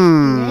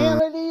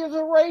Christianity is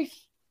a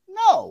race?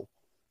 No.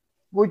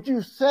 Would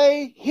you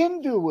say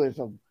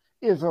Hinduism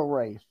is a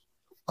race?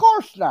 Of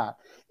course not.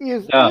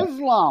 Is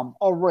Islam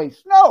a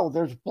race? No,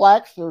 there's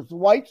blacks, there's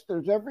whites,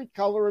 there's every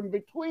color in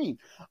between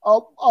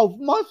of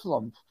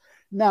Muslims.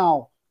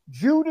 Now,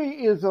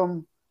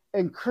 Judaism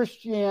and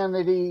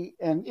Christianity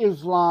and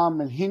Islam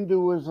and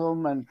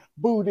Hinduism and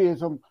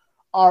Buddhism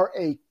are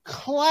a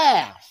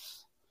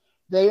class.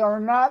 They are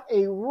not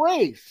a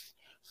race.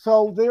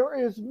 So there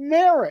is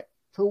merit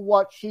to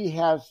what she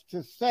has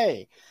to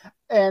say.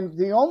 And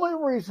the only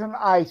reason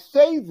I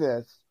say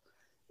this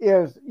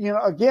is,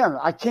 again,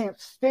 I can't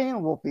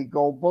stand Whoopi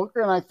Goldberg,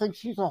 and I think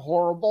she's a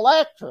horrible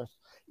actress,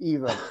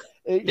 even,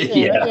 and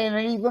an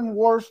even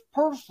worse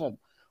person.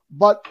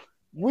 But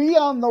we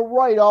on the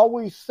right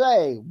always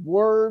say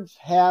words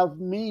have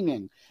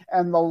meaning,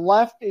 and the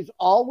left is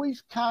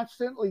always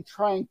constantly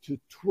trying to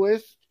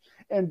twist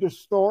and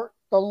distort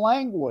the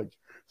language.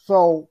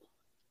 So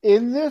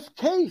in this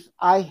case,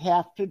 I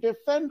have to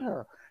defend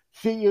her.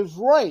 She is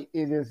right.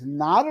 It is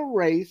not a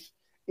race.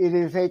 It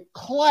is a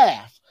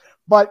class.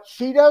 But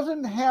she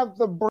doesn't have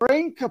the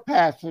brain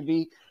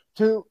capacity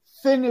to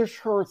finish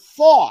her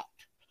thought.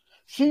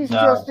 She's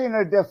just in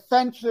a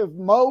defensive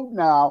mode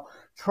now,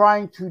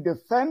 trying to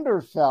defend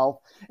herself,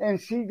 and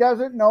she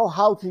doesn't know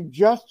how to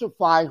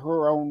justify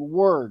her own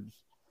words.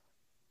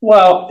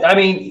 Well, I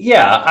mean,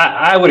 yeah,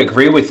 I would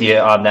agree with you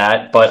on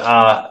that. But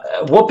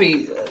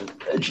Whoopi's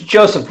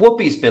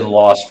been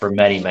lost for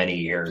many, many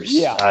years.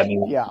 Yeah, I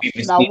mean, yeah.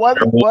 Now,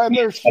 whether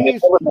she's... when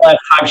was the last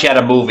time she had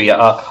a movie,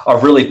 a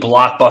really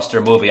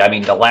blockbuster movie? I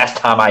mean, the last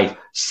time I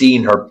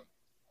seen her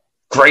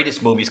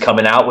greatest movies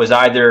coming out was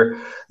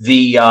either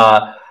the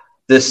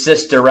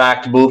Sister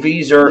Act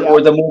movies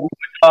or the movie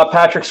with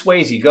Patrick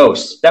Swayze,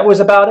 Ghost. That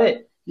was about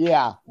it.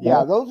 Yeah.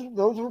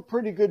 Those were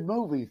pretty good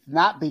movies.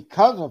 Not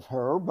because of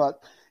her,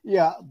 but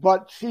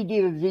she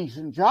did a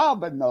decent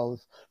job in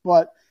those.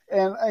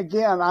 And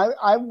again,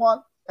 I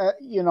want,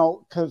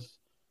 because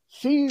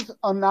she's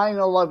a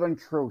 9/11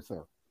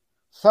 truther.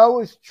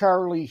 So is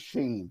Charlie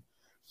Sheen.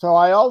 So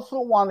I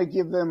also want to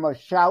give them a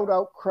shout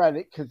out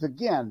credit because,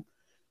 again,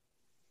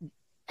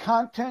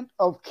 content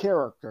of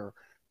character.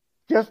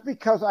 Just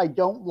because I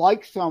don't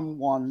like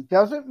someone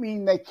doesn't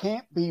mean they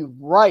can't be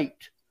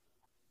right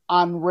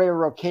on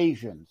rare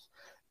occasions.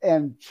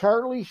 And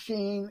Charlie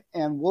Sheen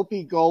and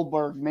Whoopi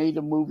Goldberg made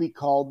a movie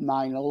called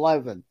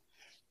 9/11.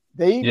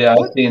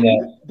 I've seen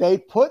that. They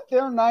put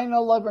their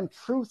 9/11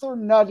 truth or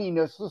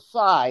nuttiness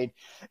aside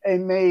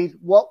and made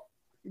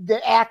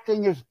the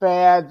acting is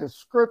bad, the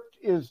script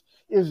is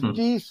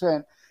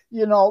decent,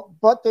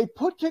 but they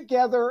put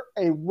together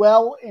a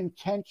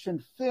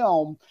well-intentioned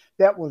film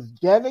that was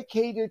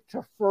dedicated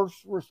to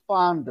first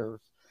responders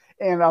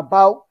and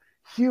about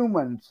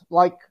humans,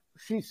 like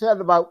she said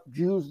about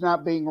Jews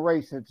not being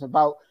racist,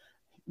 about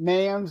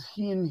man's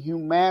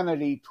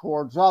inhumanity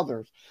towards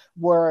others,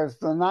 whereas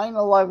the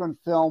 9/11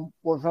 film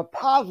was a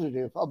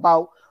positive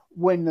about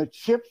when the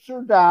chips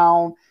are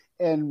down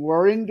and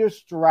we're in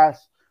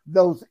distress,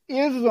 those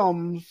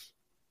isms,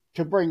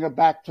 to bring it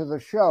back to the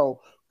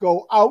show,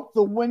 go out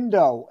the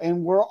window,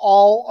 and we're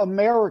all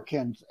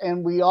Americans,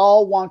 and we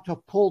all want to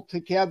pull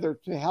together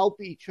to help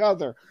each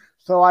other.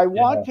 So I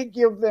want to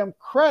give them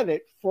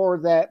credit for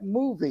that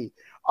movie.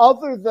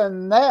 Other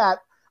than that,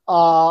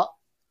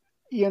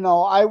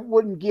 I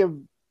wouldn't give,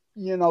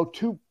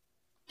 two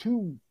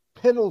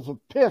piddles of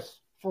piss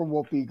for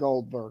Whoopi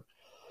Goldberg.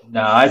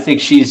 No, I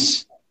think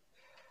she's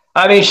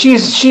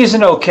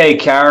an okay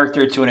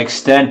character to an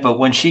extent, but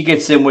when she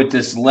gets in with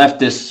this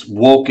leftist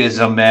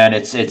wokeism, man,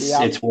 it's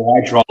where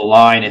I draw the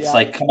line. It's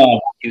like, come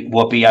on,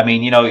 Whoopi. I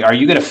mean, are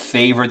you going to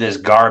favor this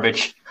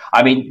garbage?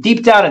 I mean,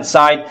 deep down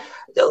inside,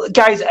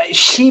 guys,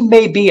 she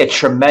may be a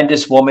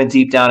tremendous woman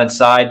deep down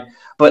inside,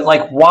 But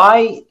like,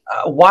 why?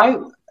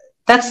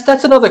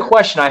 That's another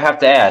question I have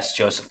to ask,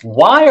 Joseph.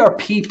 Why are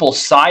people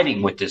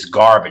siding with this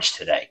garbage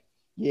today?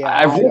 Yeah,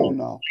 I don't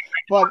know.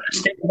 But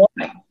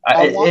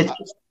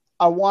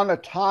I want to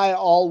tie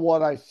all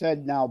what I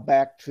said now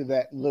back to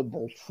that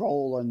liberal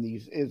troll and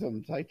these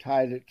isms. I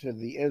tied it to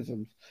the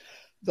isms.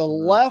 The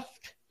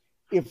left,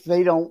 if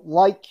they don't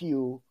like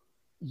you,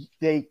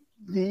 they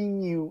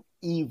deem you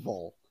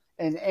evil.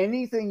 And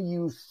anything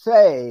you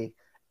say,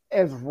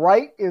 as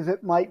right as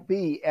it might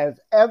be, as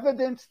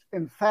evidenced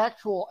and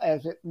factual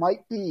as it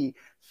might be,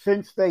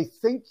 since they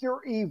think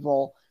you're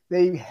evil,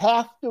 they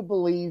have to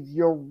believe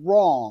you're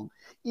wrong,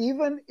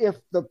 even if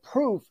the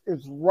proof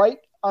is right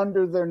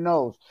under their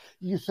nose.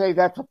 You say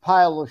that's a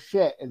pile of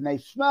shit, and they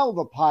smell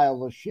the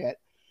pile of shit.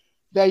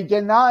 They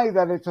deny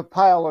that it's a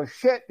pile of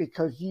shit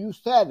because you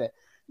said it.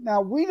 Now,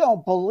 we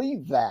don't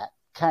believe that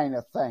kind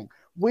of thing.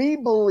 We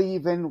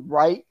believe in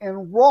right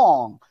and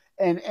wrong,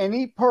 and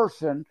any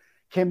person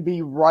can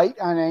be right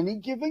on any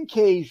given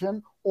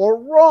occasion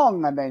or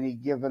wrong on any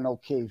given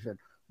occasion,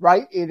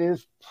 right? It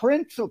is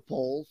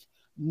principles,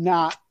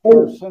 not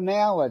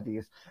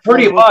personalities.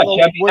 Pretty much.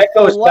 I mean, that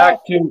goes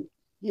back to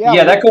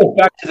that goes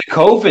back to the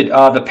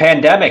COVID, the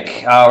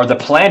pandemic, or the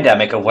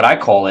plandemic of what I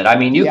call it. I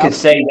mean, you could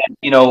say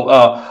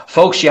that,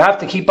 folks, you have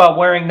to keep on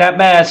wearing that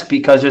mask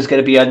because there's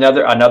going to be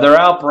another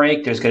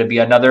outbreak. There's going to be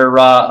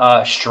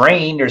another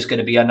strain. There's going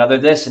to be another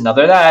this,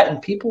 another that,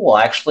 and people will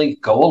actually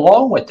go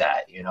along with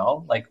that.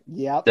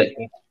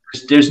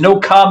 There's no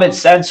common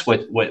sense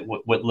with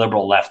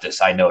liberal leftists.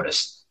 I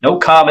notice no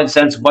common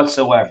sense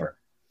whatsoever.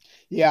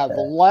 Yeah, the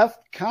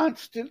left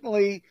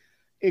constantly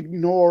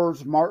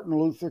ignores Martin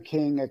Luther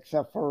King,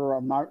 except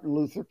for Martin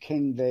Luther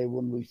King Day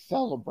when we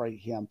celebrate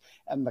him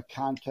and the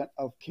content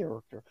of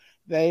character.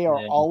 They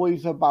are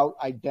always about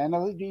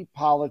identity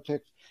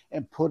politics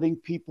and putting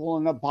people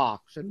in a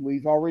box. And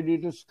we've already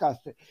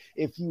discussed it.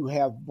 If you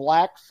have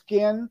black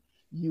skin,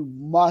 you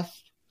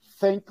must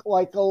think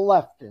like a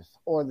leftist,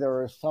 or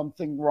there is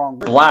something wrong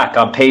with black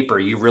on paper.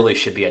 You really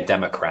should be a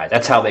Democrat.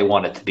 That's how they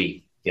want it to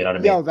be. You know what I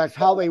mean? Yeah, that's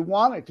how they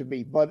want it to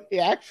be. But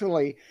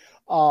actually,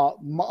 a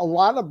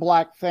lot of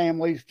black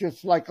families,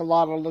 just like a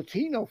lot of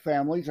Latino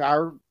families,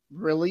 are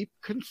really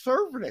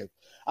conservative.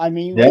 I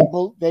mean,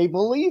 they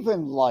believe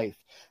in life.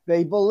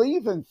 They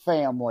believe in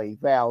family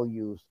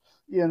values.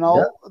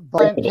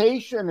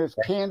 Plantation, as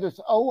Candace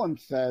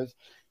Owens says,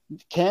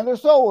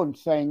 Candace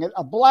Owens saying it,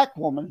 a black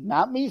woman,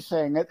 not me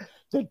saying it,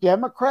 the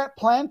Democrat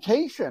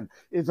plantation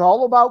is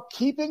all about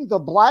keeping the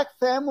black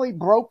family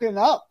broken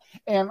up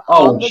and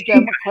on the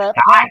Democrat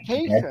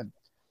plantation.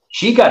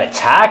 She got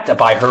attacked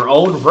by her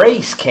own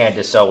race,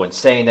 Candace Owens,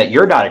 saying that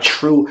you're not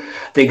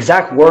the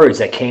exact words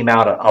that came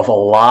out of a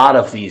lot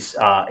of these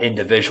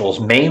individuals.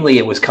 Mainly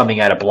it was coming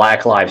out of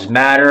Black Lives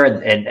Matter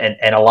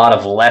and a lot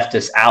of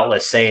leftist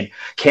outlets saying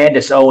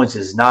Candace Owens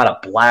is not a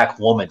black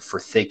woman for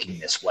thinking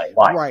this way.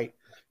 Why? Right.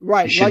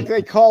 Like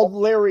they called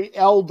Larry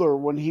Elder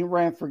when he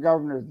ran for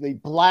governor, the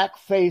black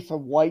face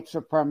of white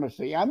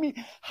supremacy. I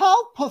mean,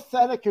 how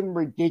pathetic and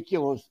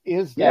ridiculous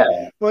is that?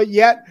 Yeah. But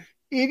yet,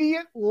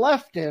 idiot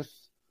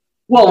leftists.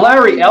 Well,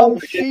 Larry Elder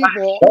did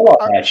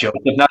that show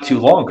not too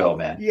long ago,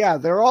 man. Yeah,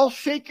 they're all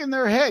shaking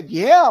their head.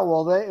 Yeah,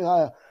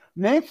 well,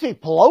 Nancy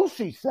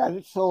Pelosi said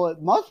it, so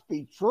it must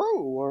be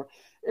true.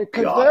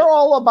 Because they're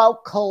all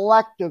about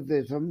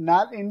collectivism,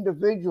 not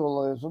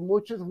individualism,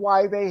 which is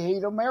why they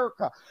hate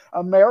America.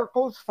 America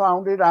was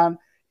founded on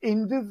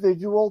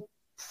individual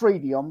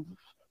freedom,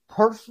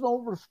 personal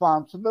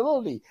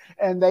responsibility,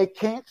 and they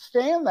can't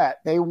stand that.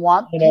 They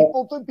want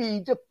people to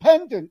be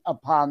dependent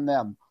upon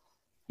them.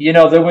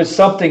 There was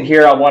something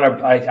here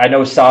I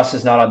know Sas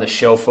is not on the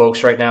show,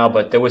 folks, right now,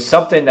 but there was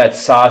something that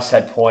Sas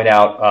had pointed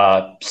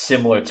out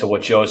similar to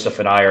what Joseph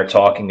and I are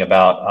talking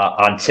about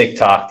on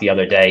TikTok the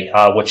other day,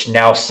 which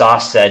now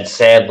Sas said,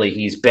 sadly,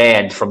 he's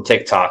banned from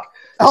TikTok.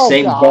 The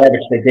same garbage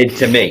they did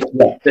to me.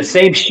 Yeah, the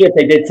same shit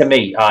they did to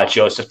me,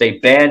 Joseph. They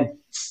banned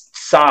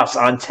Sas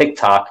on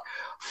TikTok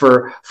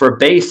for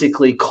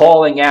basically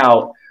calling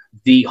out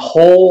the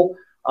whole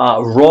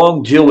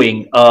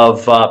wrongdoing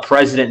of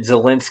President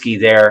Zelensky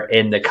there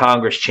in the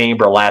Congress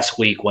chamber last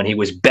week when he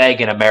was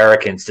begging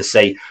Americans to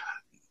say,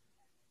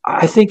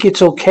 I think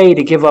it's okay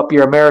to give up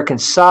your American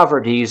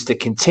sovereignties to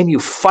continue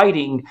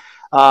fighting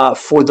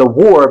for the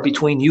war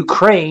between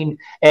Ukraine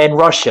and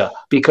Russia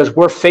because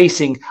we're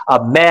facing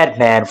a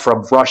madman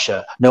from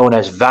Russia known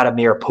as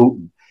Vladimir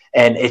Putin.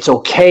 And it's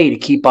okay to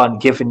keep on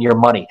giving your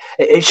money.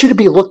 It shouldn't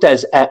be looked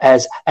as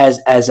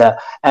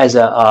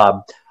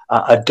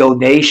a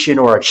donation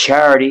or a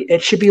charity.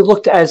 It should be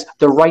looked as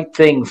the right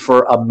thing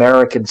for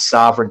American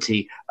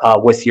sovereignty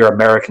with your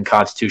American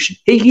Constitution.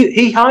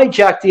 He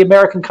hijacked the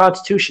American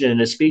Constitution in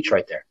his speech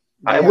right there,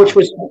 which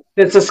was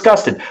it's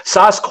disgusting.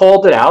 Sas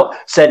called it out,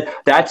 said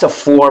that's a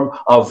form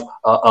of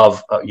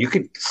you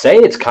could say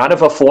it's kind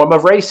of a form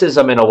of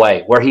racism in a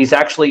way, where he's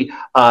actually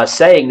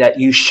saying that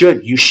you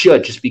should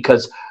just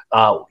because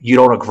you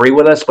don't agree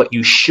with us, but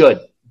you should,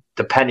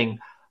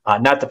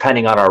 not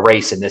depending on our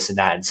race and this and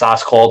that. And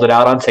Sas called it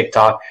out on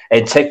TikTok,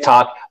 and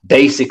TikTok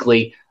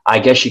basically, I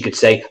guess you could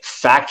say,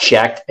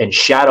 fact-checked and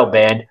shadow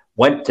banned,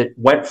 went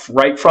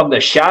right from the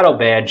shadow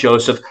ban,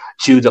 Joseph,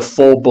 to the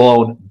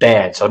full-blown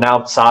ban. So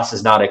now Sas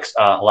is not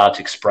allowed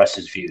to express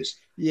his views.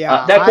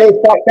 Yeah,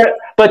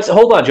 but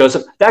hold on,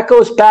 Joseph. That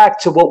goes back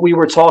to what we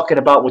were talking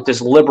about with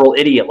this liberal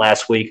idiot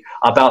last week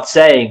about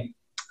saying,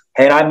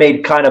 and I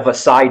made kind of a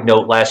side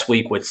note last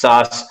week with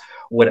Sas,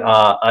 with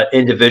an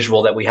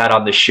individual that we had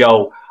on the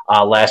show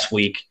last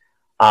week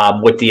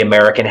with the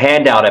American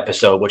Handout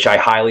episode, which I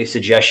highly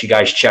suggest you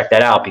guys check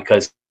that out,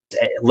 because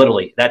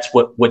literally that's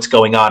what's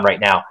going on right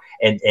now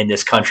in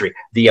this country.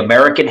 The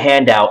American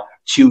Handout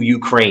to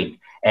Ukraine.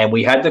 And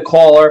we had the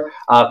caller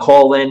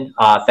call in.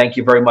 Thank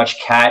you very much,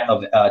 Kat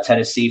of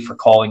Tennessee, for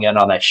calling in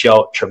on that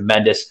show.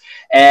 Tremendous.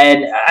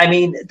 And I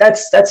mean,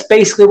 that's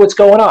basically what's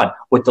going on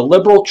with the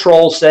liberal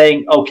troll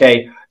saying,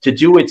 okay, to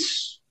do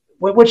its,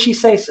 what'd she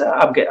say?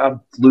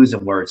 I'm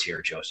losing words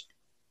here, Joseph.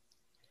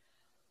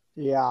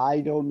 Yeah,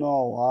 I don't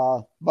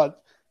know.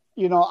 But,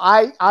 you know,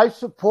 I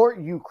support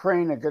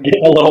Ukraine against.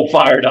 You're a little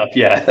fired up,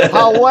 yeah.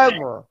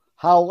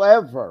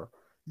 However,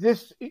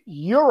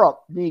 Europe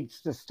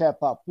needs to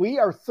step up. We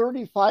are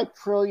 $35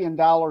 trillion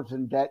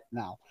in debt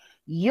now.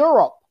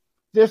 Europe,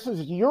 this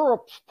is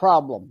Europe's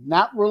problem,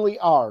 not really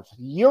ours.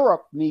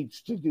 Europe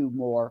needs to do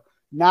more,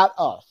 not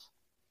us.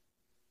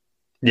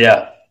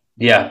 Yeah.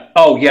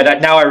 Oh, yeah.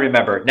 Now I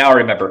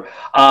remember.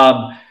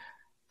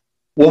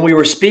 When we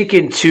were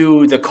speaking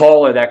to the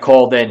caller that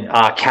called in,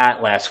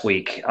 Kat, last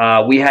week,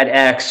 we had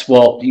asked,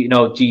 well, you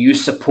know, do you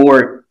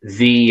support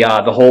the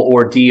whole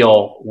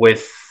ordeal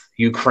with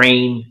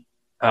Ukraine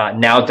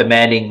now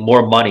demanding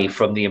more money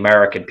from the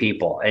American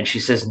people? And she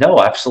says, no,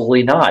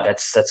 absolutely not.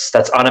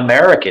 That's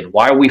un-American.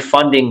 Why are we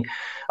funding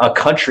a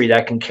country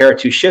that can care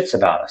two shits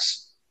about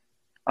us?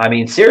 I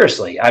mean,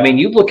 seriously. I mean,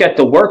 you look at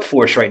the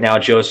workforce right now,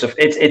 Joseph.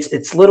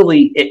 It's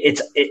literally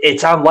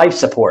it's on life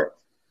support.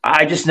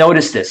 I just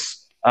noticed this.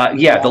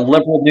 The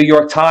liberal New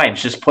York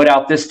Times just put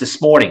out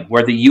this morning,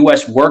 where the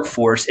U.S.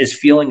 workforce is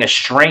feeling a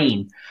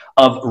strain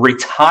of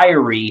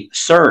retiree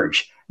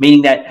surge,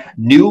 meaning that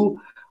new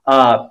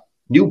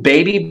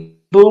baby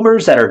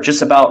boomers that are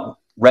just about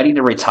ready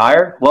to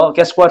retire, well,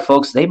 guess what,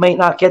 folks? They may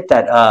not get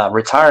that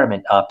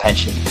retirement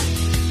pension,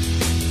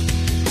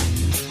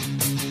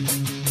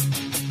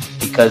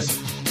 because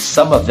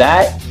some of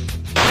that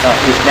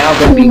is now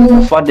going to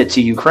be funded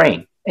to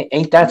Ukraine.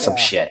 Ain't that some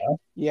shit? Huh?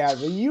 Yeah,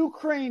 the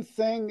Ukraine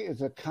thing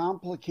is a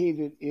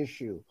complicated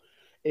issue.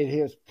 It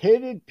has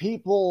pitted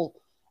people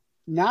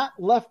not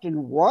left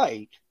and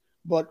right,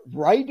 but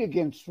right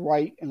against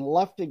right and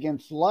left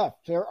against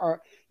left.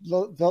 But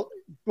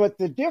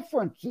the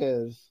difference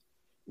is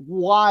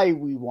why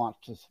we want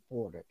to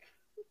support it.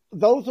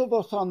 Those of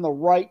us on the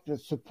right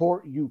that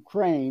support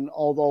Ukraine,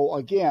 although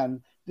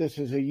again, this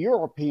is a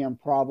European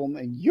problem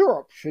and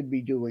Europe should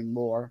be doing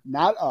more,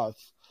 not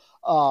us.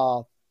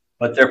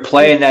 But they're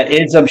playing that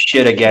ism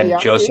shit again,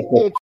 Joseph.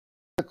 It's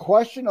a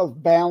question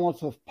of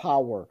balance of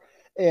power.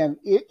 And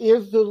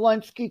is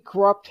Zelensky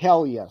corrupt?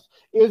 Hell yes.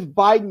 Is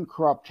Biden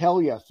corrupt?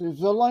 Hell yes. Is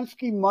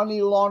Zelensky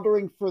money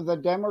laundering for the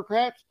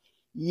Democrats?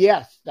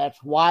 Yes.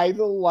 That's why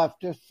the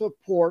leftists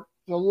support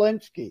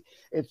Zelensky.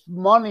 It's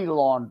money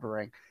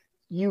laundering.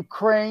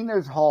 Ukraine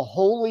is a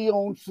wholly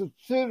owned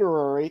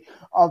subsidiary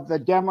of the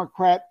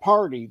Democrat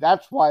Party.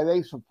 That's why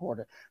they support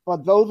it.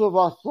 But those of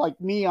us like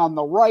me on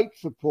the right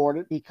support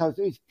it because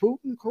is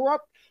Putin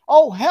corrupt?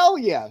 Oh, hell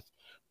yes.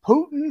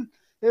 Putin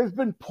has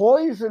been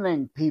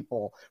poisoning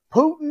people.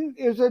 Putin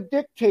is a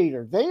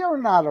dictator. They are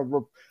not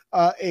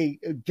a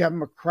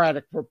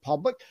democratic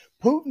republic.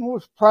 Putin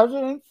was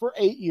president for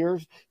 8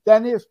 years.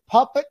 Then his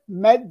puppet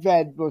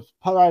Medved was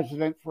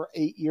president for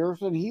 8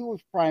 years, and he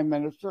was prime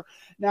minister.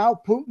 Now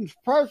Putin's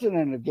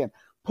president again.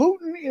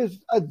 Putin is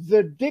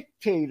the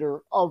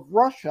dictator of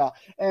Russia,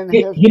 and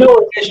you know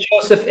what it is,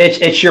 Joseph.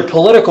 It's your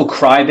political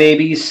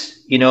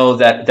crybabies, you know,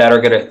 that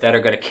are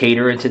gonna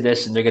cater into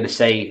this, and they're gonna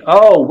say,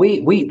 "Oh,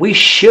 we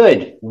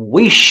should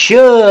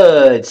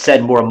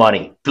send more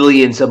money,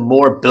 billions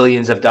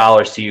of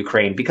dollars to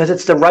Ukraine because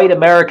it's the right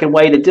American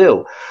way to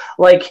do."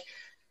 Like,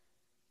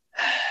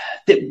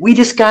 we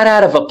just got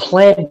out of a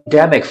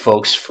pandemic,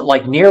 folks, for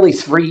like nearly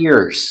 3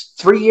 years.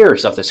 3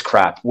 years of this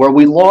crap, where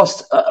we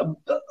lost a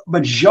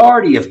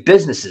majority of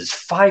businesses,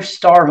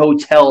 5-star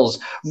hotels,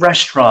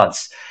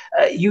 restaurants,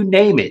 you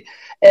name it.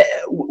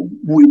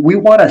 We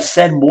want to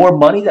send more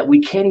money that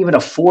we can't even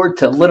afford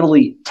to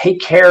literally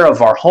take care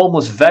of our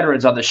homeless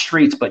veterans on the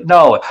streets. But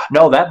no,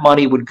 that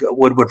money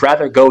would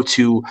rather go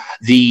to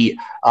the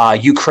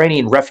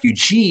Ukrainian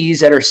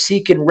refugees that are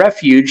seeking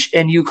refuge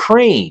in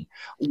Ukraine.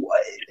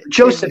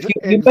 Joseph,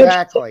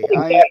 exactly.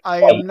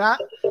 I am not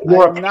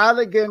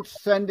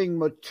against sending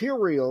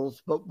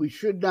materials, but we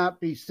should not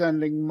be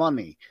sending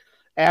money.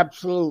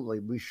 Absolutely,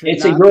 we should.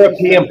 It's a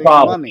European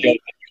problem. You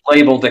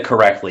labeled it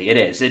correctly. It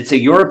is. It's a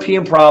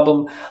European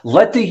problem.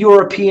 Let the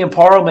European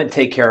Parliament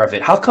take care of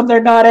it. How come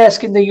they're not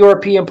asking the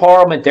European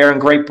Parliament there in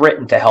Great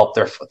Britain to help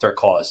their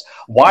cause?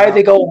 Why are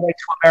they going right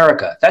to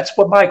America? That's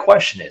what my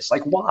question is.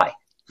 Like, why?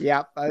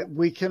 Yeah,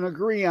 we can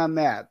agree on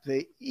that.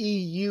 The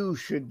EU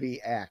should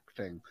be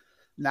acting.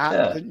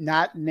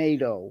 not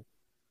NATO.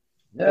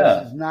 Yeah.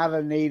 This is not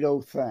a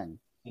NATO thing.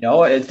 You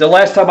know, it's the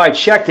last time I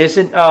checked,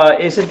 isn't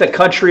the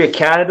country of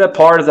Canada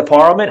part of the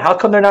Parliament? How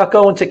come they're not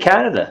going to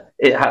Canada?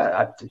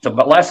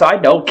 The last I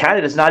know,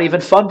 Canada's not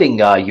even funding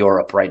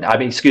Europe right now. I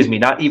mean, excuse me,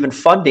 not even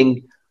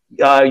funding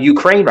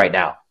Ukraine right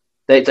now.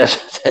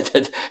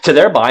 To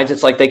their minds,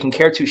 it's like they can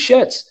care two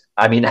shits.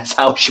 I mean, that's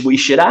how we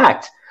should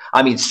act.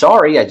 I mean,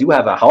 sorry, I do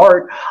have a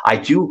heart. I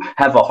do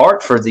have a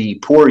heart for the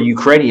poor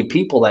Ukrainian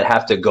people that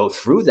have to go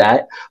through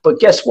that. But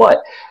guess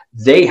what?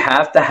 They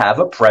have to have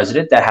a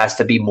president that has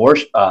to be more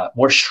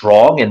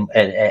strong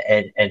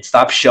and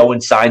stop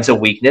showing signs of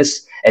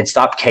weakness and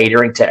stop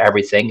catering to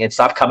everything and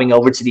stop coming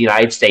over to the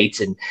United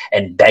States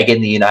and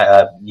begging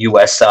the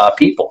U.S.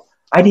 People.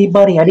 I need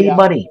money. I need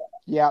money.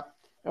 Yeah.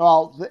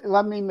 Well,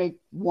 let me make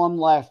one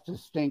last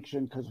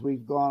distinction because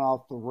we've gone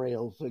off the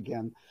rails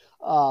again.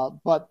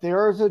 But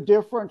there is a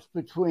difference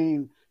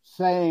between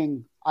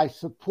saying, I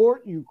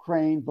support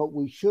Ukraine, but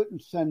we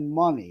shouldn't send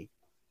money,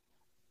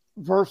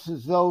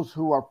 versus those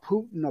who are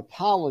Putin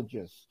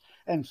apologists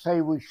and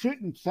say we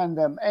shouldn't send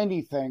them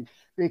anything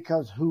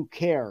because who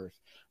cares?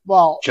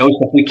 Well,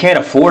 Joseph, we can't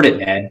afford it,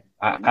 man.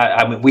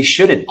 I mean, we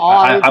shouldn't.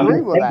 I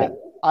agree with that.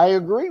 I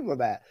agree with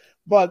that.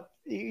 But,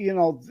 you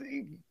know,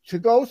 to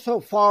go so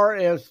far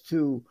as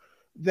to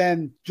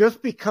then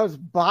just because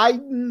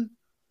Biden,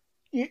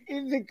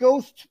 it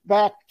goes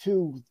back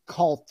to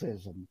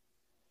cultism.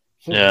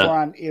 Since we're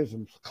on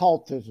isms,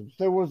 cultisms.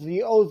 There was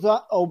the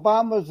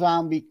Obama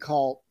zombie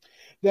cult.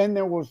 Then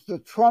there was the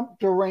Trump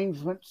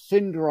derangement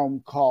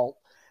syndrome cult.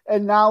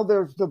 And now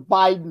there's the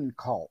Biden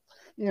cult.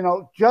 You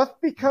know, just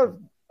because,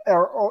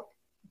 or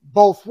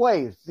both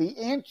ways, the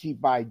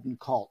anti-Biden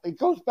cult. It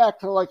goes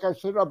back to, like I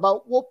said,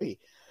 about Whoopi.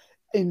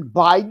 In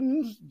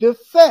Biden's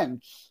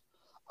defense,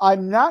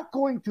 I'm not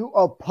going to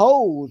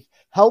oppose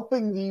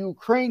helping the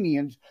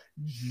Ukrainians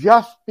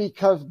just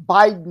because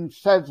Biden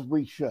says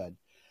we should.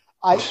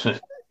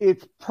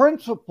 It's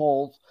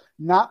principles,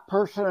 not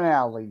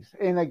personalities.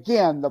 And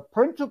again, the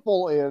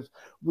principle is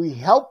we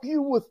help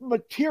you with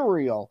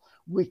material.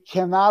 We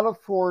cannot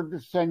afford to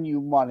send you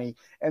money.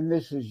 And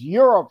this is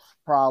Europe's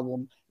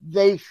problem.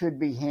 They should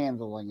be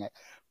handling it.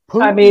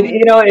 Putin, I mean,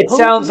 you know, it Putin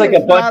sounds like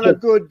a bunch not of a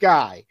good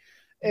guy.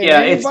 And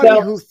yeah,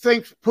 anybody who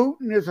thinks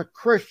Putin is a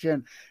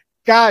Christian,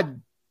 God,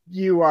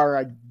 you are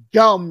a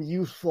dumb,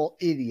 useful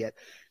idiot.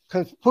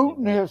 Because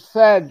Putin has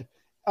said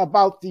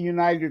about the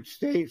United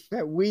States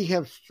that we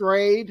have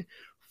strayed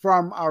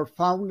from our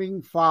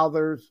founding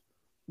fathers'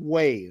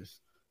 ways.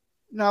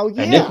 Now,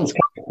 yeah. And this is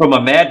coming from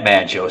a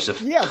madman,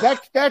 Joseph. Yeah,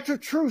 that's a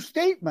true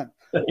statement.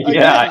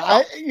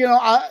 Yeah.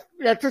 Again,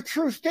 that's a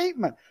true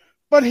statement.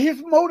 But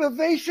his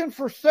motivation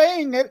for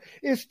saying it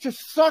is to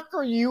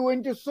sucker you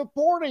into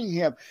supporting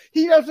him.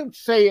 He doesn't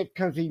say it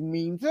because he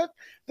means it.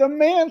 The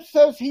man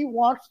says he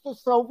wants the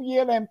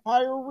Soviet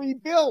Empire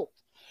rebuilt.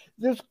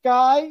 This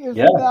guy is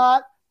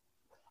not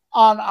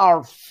on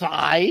our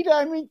side.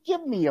 I mean,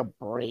 give me a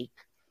break.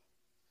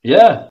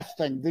 Yeah.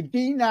 The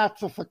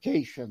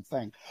denazification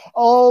thing.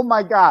 Oh,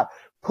 my God.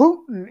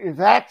 Putin is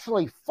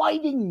actually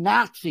fighting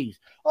Nazis.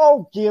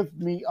 Oh, give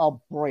me a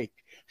break.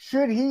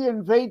 Should he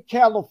invade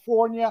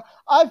California?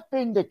 I've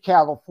been to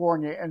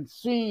California and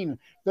seen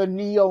the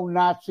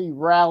neo-Nazi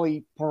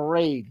rally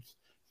parades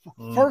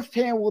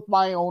firsthand with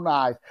my own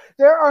eyes.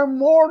 There are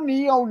more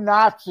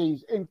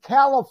neo-Nazis in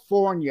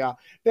California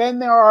than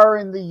there are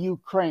in the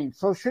Ukraine.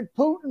 So should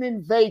Putin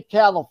invade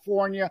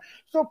California?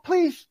 So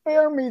please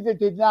spare me the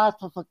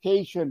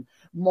denazification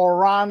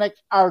moronic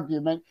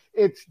argument.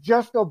 It's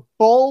just a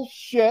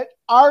bullshit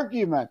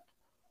argument.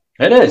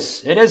 It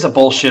is. It is a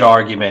bullshit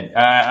argument.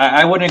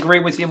 I wouldn't agree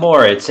with you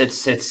more.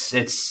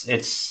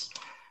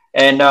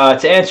 And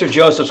to answer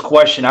Joseph's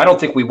question, I don't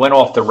think we went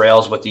off the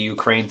rails with the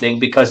Ukraine thing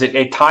because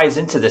it ties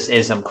into this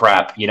ism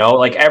crap. You know,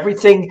 like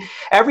everything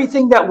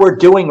that we're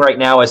doing right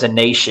now as a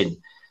nation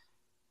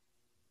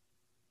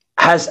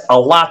has a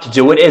lot to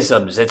do with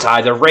isms. It's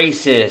either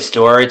racist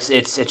or it's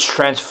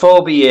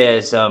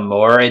transphobiaism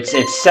or it's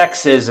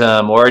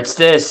sexism or it's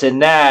this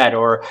and that,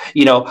 or,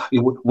 you know,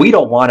 we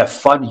don't want to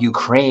fund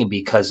Ukraine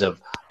because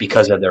of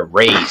their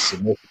race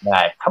and this and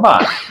that. Come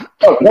on.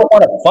 We don't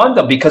want to fund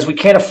them because we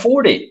can't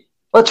afford it.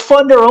 Let's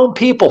fund our own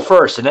people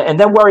first and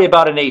then worry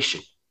about a nation.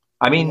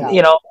 I mean,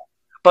 you know,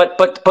 but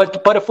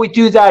if we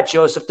do that,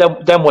 Joseph,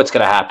 then what's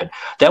going to happen?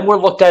 Then we're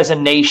looked at as a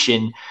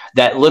nation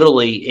that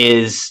literally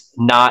is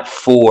not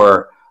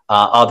for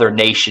other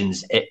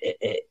nations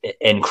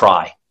and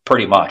cry,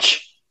 pretty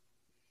much.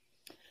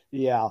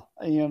 Yeah,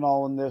 you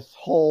know, and this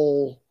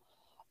whole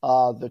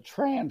the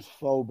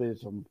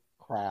transphobism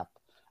crap.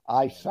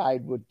 I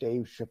side with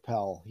Dave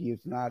Chappelle. He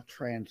is not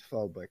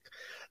transphobic,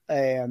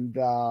 and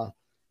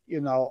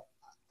you know.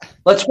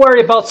 Let's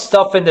worry about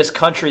stuff in this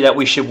country that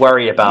we should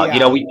worry about. Yeah. You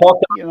know, we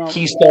talked about the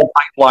Keystone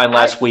Pipeline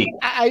last week.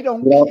 I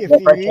don't. If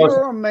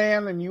you're a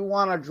man and you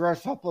want to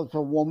dress up as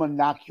a woman,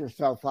 knock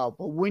yourself out.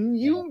 But when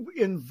you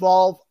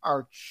involve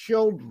our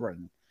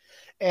children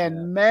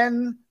And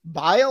men,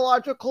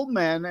 biological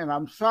men, and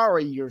I'm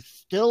sorry, you're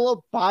still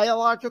a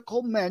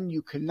biological men.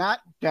 You cannot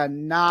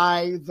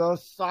deny the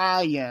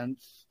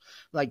science.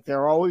 Like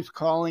they're always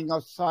calling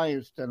us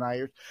science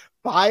deniers.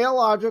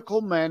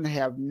 Biological men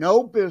have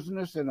no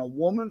business in a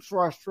woman's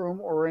restroom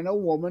or in a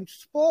woman's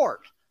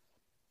sport.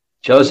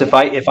 Joseph,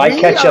 if I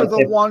catch up, we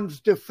are the ones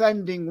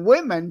defending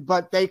women,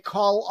 but they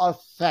call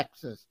us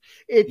sexist.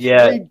 It's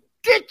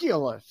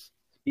ridiculous.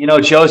 You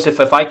know, Joseph,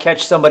 if I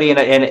catch somebody in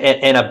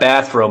a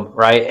bathroom,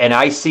 right, and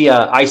I see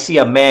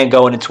a man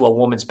going into a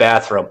woman's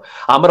bathroom,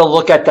 I'm gonna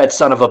look at that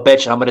son of a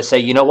bitch and I'm gonna say,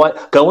 you know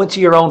what? Go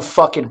into your own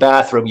fucking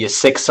bathroom, you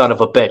sick son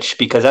of a bitch,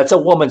 because that's a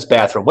woman's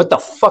bathroom. What the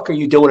fuck are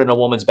you doing in a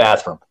woman's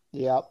bathroom?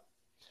 Yep.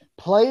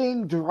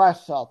 Playing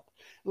dress up,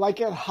 like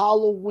at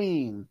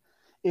Halloween.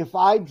 If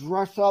I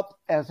dress up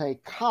as a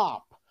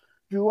cop,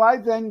 do I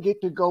then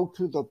get to go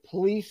to the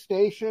police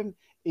station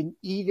and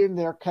eat in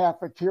their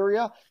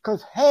cafeteria?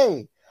 Because,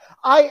 hey,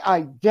 I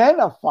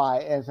identify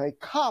as a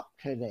cop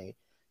today.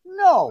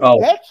 No,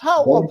 that's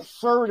how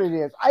absurd it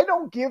is. I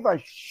don't give a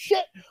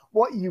shit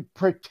what you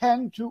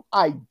pretend to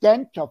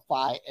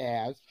identify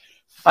as.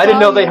 I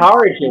didn't know they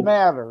hired you.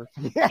 Matters.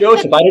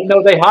 Joseph, I didn't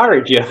know they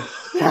hired you.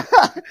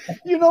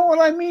 You know what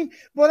I mean?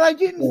 But I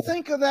didn't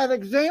think of that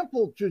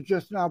example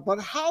just now. But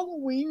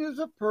Halloween is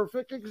a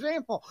perfect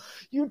example.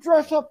 You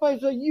dress up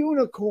as a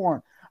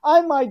unicorn.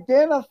 I'm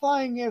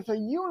identifying as a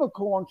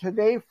unicorn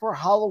today for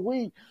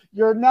Halloween.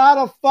 You're not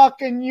a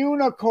fucking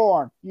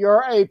unicorn.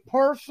 You're a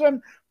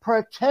person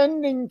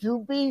pretending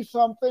to be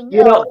something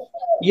else.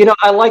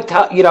 I liked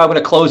how, I'm going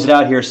to close it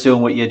out here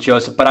soon with you,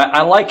 Joseph, but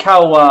I like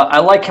how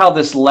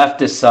this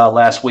leftist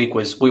last week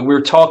was, we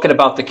were talking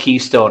about the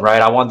Keystone,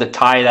 right? I wanted to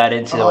tie that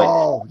into it.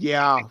 Oh,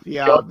 yeah.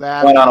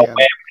 That went on a web with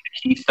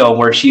the Keystone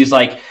where she's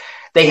like,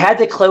 they had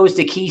to close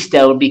the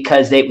Keystone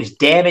because it was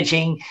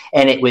damaging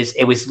and it was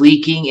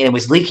leaking, and it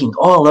was leaking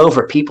all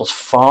over people's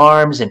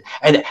farms, and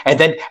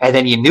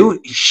then you knew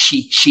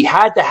she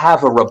had to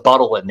have a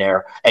rebuttal in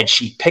there, and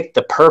she picked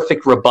the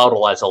perfect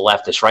rebuttal as a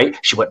leftist, right?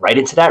 She went right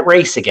into that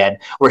race again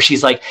where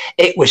she's like,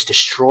 it was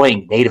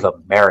destroying Native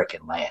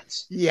American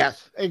lands.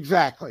 Yes,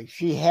 exactly.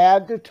 She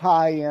had to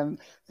tie in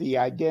the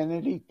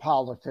identity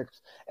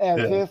politics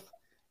as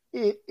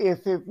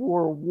if it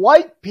were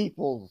white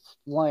people's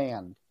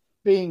land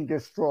being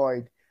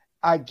destroyed,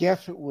 I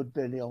guess it would have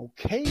been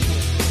okay.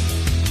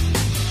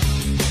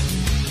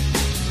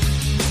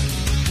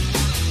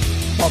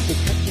 But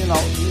because,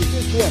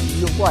 again,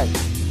 you're right.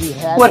 He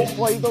had to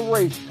play the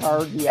race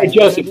card. Hey,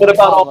 Joseph, what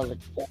about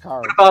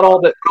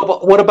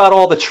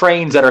all the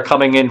trains that are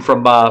coming in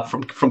from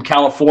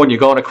California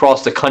going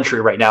across the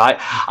country right now?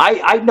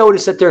 I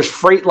noticed that there's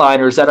freight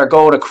liners that are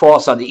going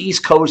across on the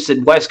East Coast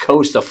and West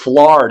Coast of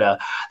Florida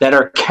that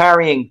are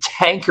carrying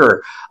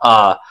tanker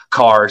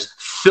cars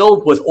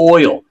filled with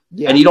oil.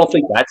 Yeah. And you don't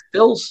think that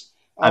spills?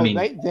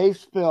 They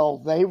spill,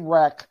 they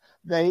wreck,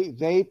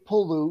 they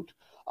pollute.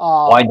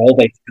 I know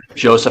they,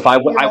 Joseph. I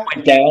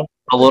went down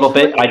a little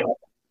bit.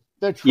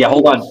 The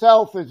train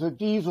itself is a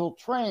diesel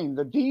train.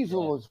 The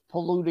diesel is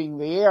polluting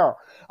the air.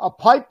 A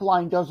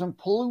pipeline doesn't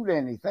pollute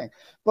anything.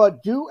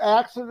 But do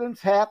accidents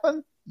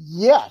happen?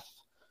 Yes.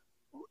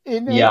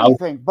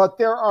 Anything. But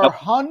there are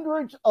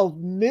hundreds of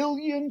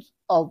millions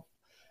of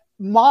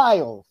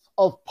miles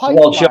of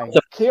pipelines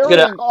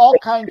carrying all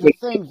kinds of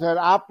things that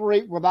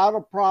operate without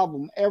a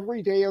problem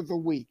every day of the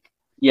week.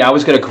 Yeah, I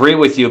was going to agree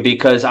with you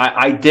because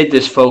I did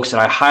this, folks,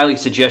 and I highly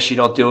suggest you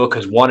don't do it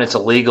because, one, it's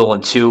illegal,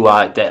 and two,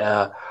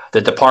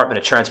 the Department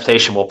of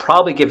Transportation will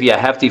probably give you a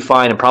hefty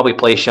fine and probably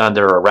place you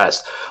under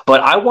arrest.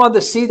 But I wanted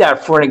to see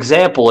that for an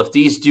example. If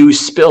these do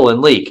spill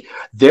and leak,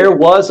 there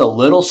was a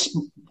little,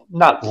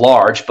 not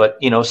large, but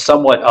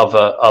somewhat of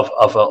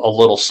a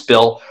little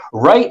spill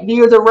right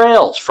near the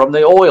rails from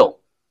the oil.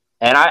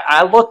 And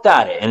I looked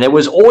at it, and there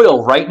was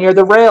oil right near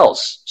the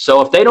rails.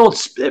 So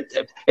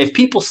if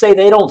people say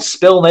they don't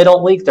spill and they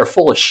don't leak, they're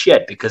full of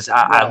shit because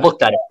I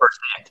looked at it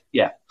firsthand.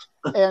 Yeah.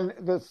 And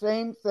the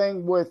same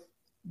thing with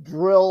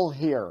drill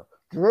here.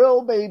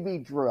 Drill, baby,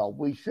 drill.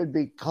 We should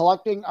be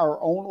collecting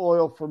our own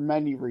oil for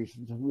many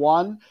reasons.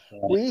 One,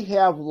 we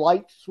have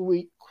light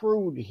sweet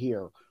crude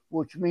here,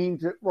 which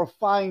means it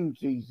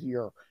refines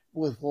easier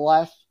with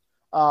less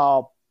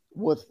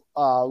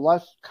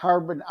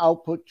carbon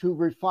output to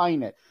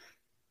refine it.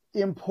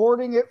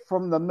 Importing it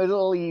from the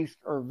Middle East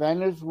or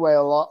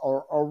Venezuela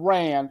or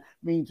Iran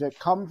means it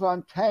comes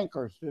on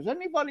tankers. Does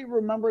anybody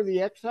remember the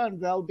Exxon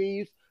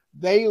Valdez?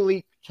 They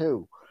leaked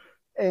too.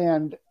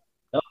 And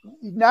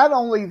not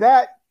only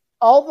that,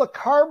 all the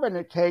carbon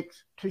it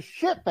takes to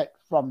ship it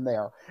from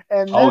there.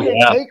 And then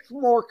it takes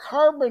more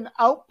carbon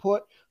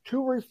output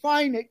to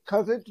refine it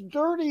because it's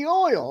dirty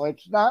oil.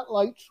 It's not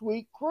like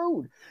sweet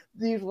crude.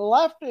 These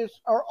leftists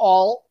are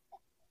all,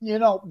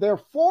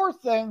 they're for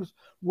things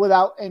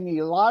without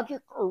any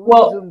logic or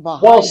reason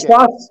behind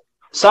it.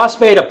 Sas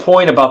made a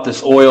point about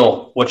this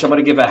oil, which I'm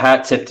going to give a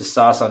hat tip to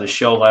Sas on the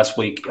show last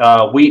week.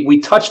 We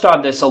touched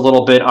on this a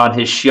little bit on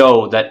his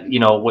show that,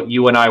 what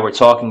you and I were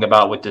talking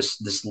about with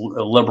this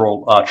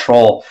liberal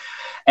troll.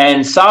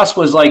 And Sauce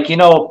was like, you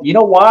know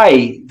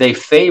why they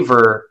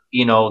favor,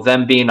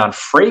 them being on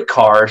freight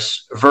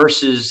cars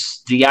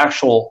versus the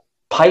actual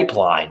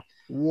pipeline.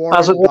 I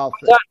was like, well,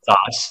 what's that,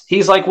 Sauce?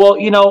 He's like,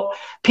 well,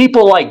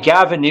 people like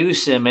Gavin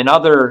Newsom and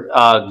other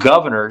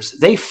governors,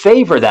 they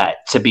favor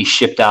that to be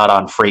shipped out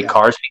on freight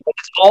cars because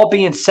it's all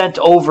being sent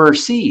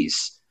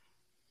overseas.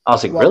 I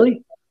was like,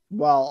 really?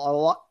 Well,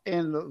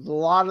 a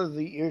lot of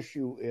the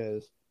issue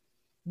is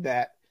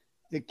that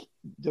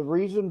the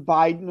reason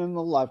Biden and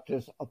the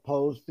leftists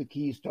opposed the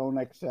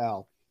Keystone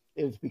XL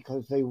is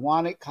because they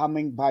want it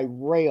coming by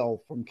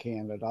rail from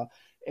Canada.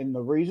 And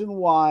the reason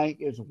why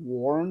is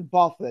Warren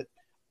Buffett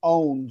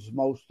owns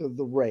most of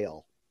the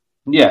rail.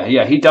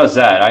 Yeah, he does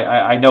that.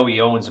 I know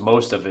he owns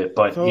most of it,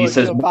 but he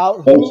says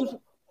about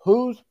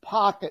whose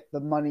pocket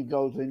the money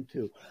goes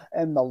into.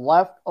 And the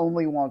left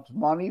only wants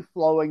money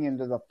flowing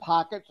into the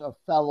pockets of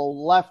fellow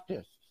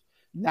leftists,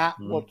 not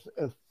what's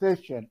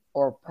efficient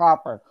or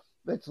proper.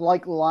 It's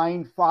like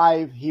Line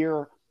 5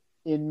 here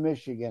in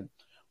Michigan.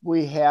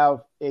 We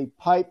have a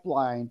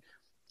pipeline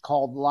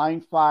called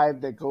Line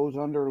 5 that goes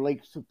under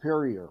Lake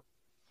Superior.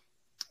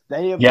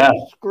 They have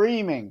been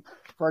screaming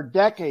for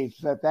decades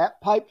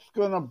that pipe's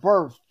going to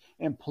burst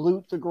and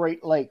pollute the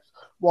Great Lakes.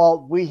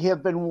 Well, we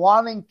have been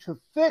wanting to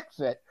fix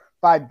it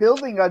by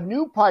building a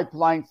new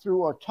pipeline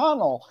through a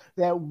tunnel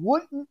that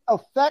wouldn't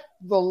affect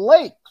the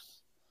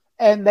lakes,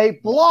 and they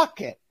block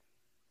it.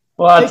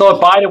 Well, I thought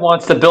Biden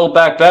wants to build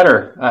back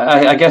better.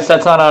 I guess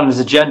that's not on his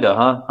agenda,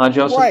 huh,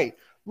 Joseph?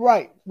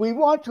 Right. We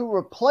want to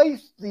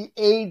replace the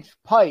aged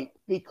pipe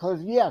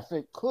because, yes,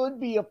 it could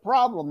be a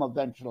problem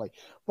eventually.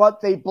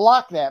 But they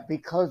block that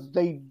because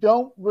they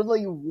don't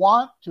really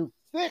want to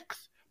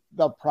fix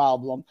the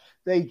problem.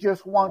 They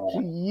just want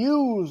to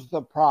use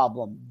the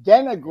problem,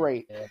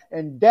 denigrate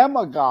and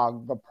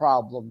demagogue the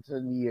problems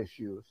and the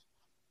issues.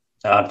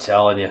 I'm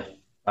telling you.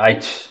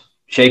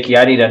 Shaky,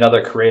 I need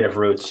another Creative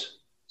Roots.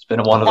 It's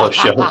been one of those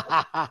shows.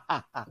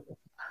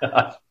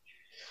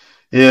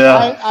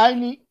 Yeah. I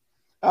need...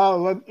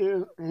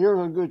 here's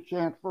a good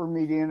chance for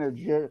me to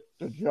interject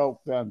a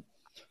joke then.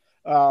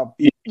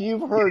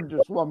 You've heard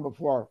this one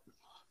before.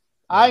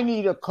 I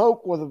need a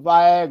Coke with a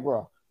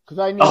Viagra because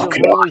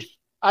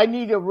I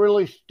need a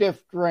really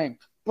stiff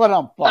drink, but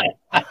I'm fine.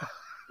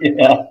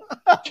 Yeah.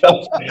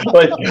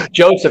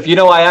 Joseph,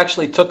 I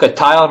actually took a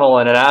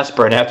Tylenol and an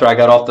aspirin after I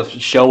got off the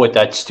show with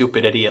that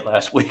stupid idiot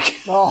last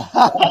week. Oh.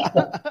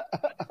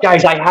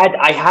 Guys,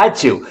 I had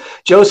to.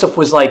 Joseph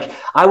was like,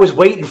 I was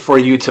waiting for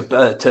you to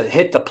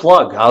hit the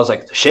plug. I was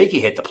like, Shaky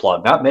hit the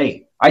plug, not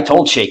me. I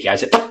told Shaky, I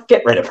said,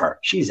 get rid of her.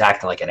 She's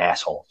acting like an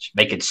asshole. She's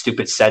making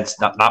stupid sense,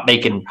 not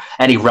making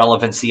any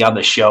relevancy on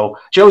the show.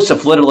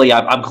 Joseph, literally,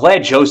 I'm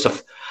glad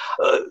Joseph.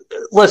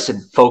 Listen,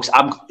 folks,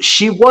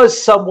 she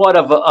was somewhat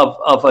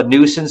of a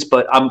nuisance,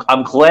 but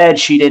I'm glad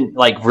she didn't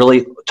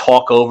really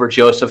talk over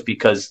Joseph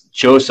because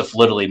Joseph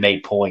literally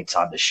made points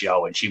on the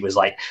show, and she was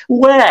like,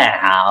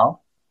 "Well."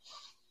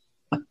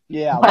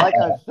 Yeah, like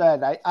I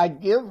said, I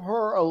give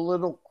her a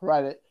little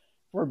credit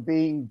for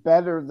being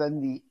better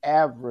than the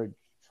average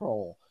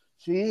troll.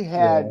 She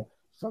had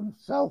some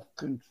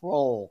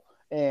self-control,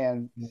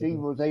 and she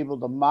was able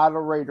to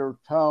moderate her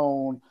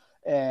tone,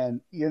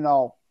 and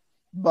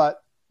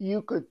but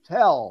you could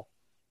tell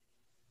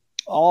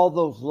all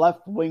those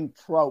left-wing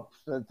tropes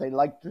that they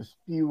like to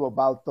spew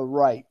about the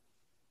right.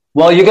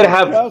 Well, you're going to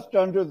have just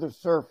under the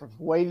surface,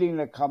 waiting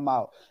to come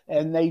out,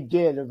 and they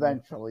did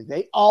eventually.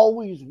 They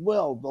always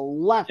will. The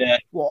left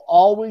will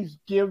always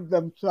give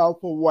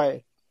themselves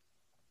away.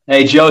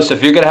 Hey,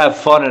 Joseph, you're going to have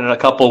fun in a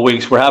couple of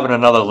weeks. We're having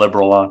another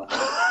liberal on.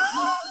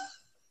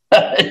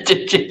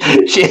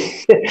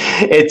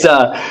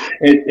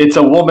 It's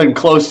a woman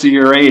close to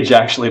your age,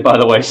 actually, by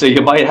the way, so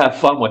you might have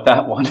fun with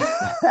that one.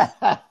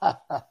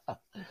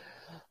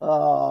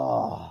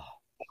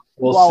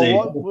 We'll see.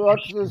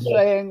 What's the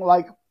saying?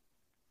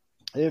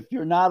 If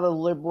you're not a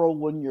liberal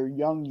when you're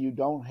young, you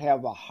don't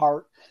have a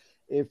heart.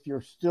 If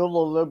you're still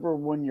a liberal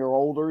when you're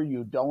older,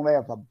 you don't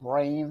have a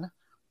brain.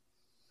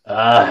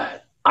 I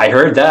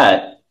heard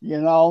that.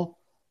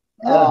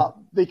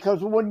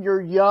 Because when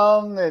you're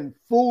young and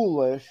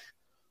foolish,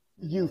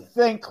 you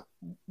think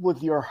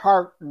with your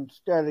heart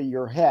instead of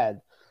your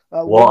head.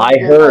 When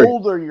you get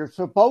older, you're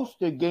supposed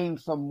to gain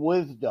some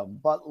wisdom,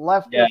 but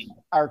leftists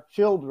are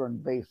children,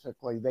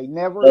 basically. They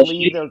never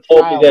leave their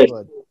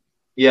childhood.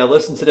 Yeah,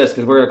 listen to this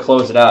because we're going to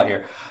close it out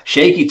here.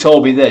 Shaky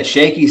told me this.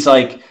 Shaky's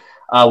like,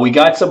 we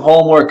got some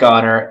homework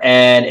on her,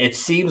 and it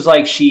seems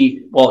like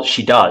she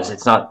does.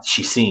 It's not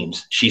she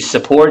seems. She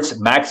supports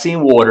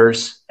Maxine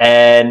Waters,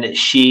 and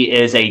she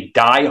is a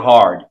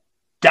diehard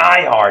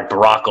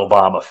Barack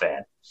Obama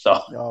fan. So,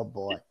 oh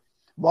boy.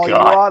 Well, you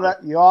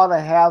ought to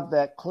have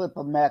that clip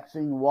of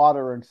Maxine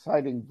Waters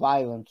inciting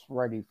violence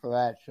ready for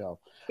that show.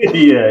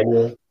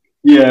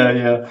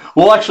 Yeah.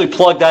 We'll actually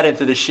plug that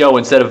into the show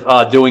instead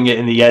of doing it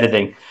in the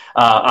editing.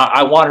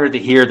 I want her to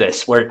hear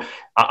this. Where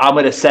I'm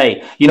going to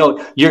say,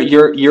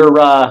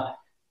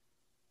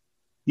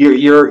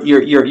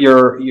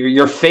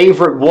 your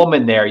favorite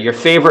woman there, your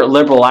favorite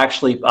liberal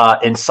actually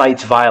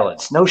incites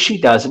violence. No, she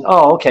doesn't.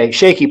 Oh, okay.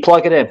 Shaky,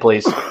 plug it in,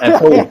 please.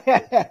 And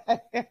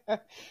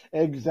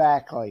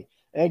Exactly.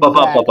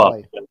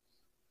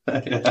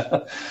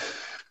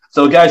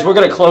 So, guys, we're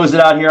going to close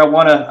it out here. I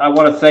want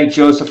to thank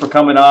Joseph for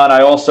coming on.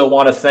 I also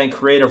want to thank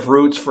Creative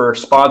Roots for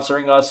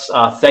sponsoring us.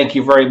 Thank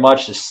you very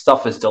much. This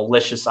stuff is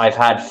delicious. I've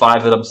had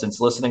 5 of them since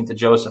listening to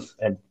Joseph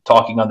and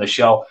talking on the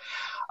show.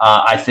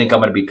 I think I'm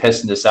going to be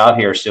pissing this out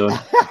here soon.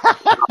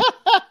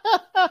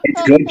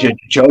 It's good,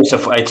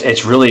 Joseph.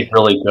 It's really,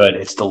 really good.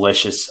 It's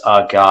delicious.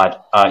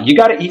 God, you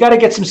got to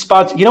get some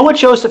sponsors. You know what,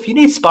 Joseph? You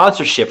need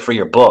sponsorship for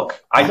your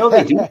book. I know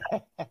they do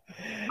that.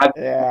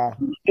 Yeah.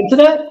 Into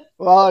that?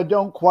 Well, I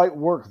don't quite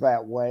work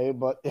that way,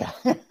 but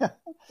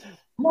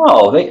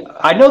no,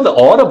 I know the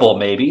Audible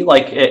maybe.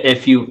 Like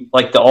if you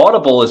like, the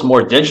Audible is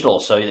more digital,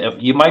 so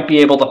you might be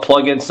able to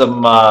plug in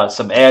some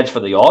ads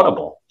for the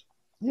Audible.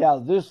 Yeah,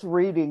 this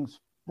reading's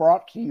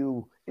brought to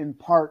you in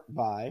part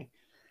by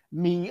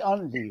Me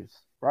Undies,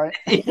 right?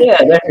 Yeah,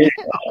 there you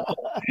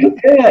go.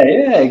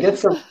 Yeah, get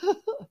some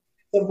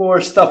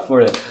more stuff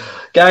for it,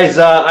 guys.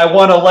 I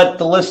want to let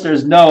the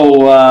listeners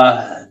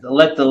know.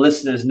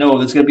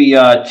 There's going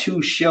to be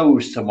 2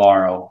 shows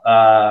tomorrow.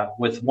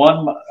 With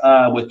one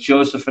with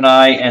Joseph and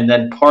I, and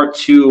then part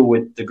 2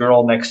 with the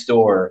girl next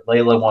door.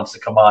 Layla wants to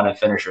come on and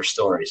finish her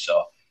story,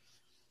 so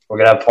we're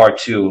gonna have part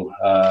 2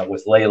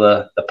 with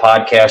Layla, the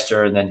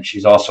podcaster, and then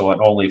she's also an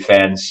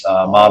OnlyFans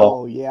model.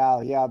 Oh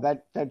yeah.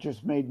 That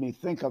just made me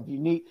think of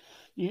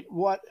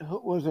what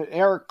was it?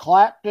 Eric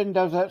Clapton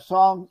does that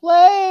song,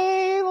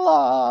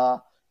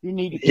 Layla. You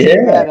need to keep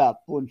that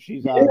up when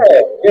she's on.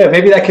 Yeah,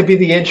 maybe that could be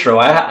the intro.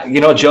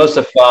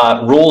 Joseph,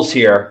 rules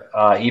here,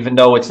 even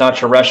though it's not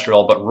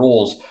terrestrial, but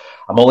rules.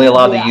 I'm only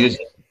allowed to use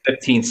it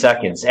 15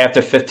 seconds.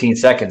 After 15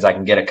 seconds, I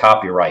can get a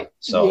copyright.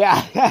 So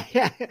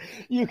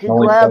you can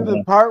grab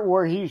the part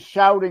where he's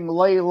shouting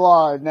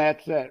Layla, and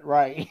that's it,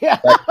 right?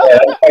 That's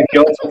why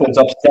Joseph was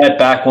upset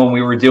back when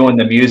we were doing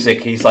the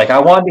music. He's like, I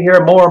wanted to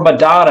hear more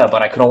Madonna,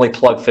 but I could only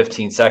plug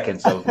 15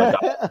 seconds of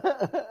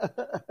Madonna.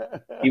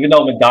 Even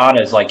though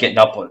Madonna is like getting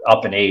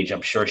up in age,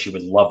 I'm sure she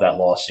would love that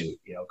lawsuit,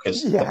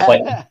 because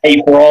the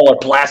April or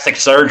plastic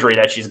surgery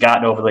that she's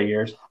gotten over the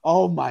years.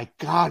 Oh my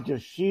God,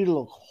 does she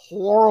look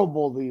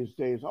horrible these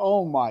days?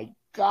 Oh my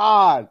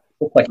God,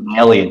 looks like an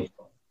alien.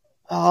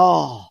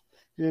 Oh,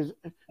 she's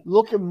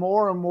looking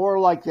more and more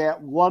like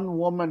that one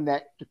woman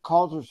that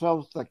calls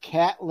herself the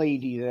cat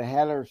lady that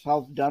had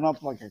herself done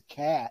up like a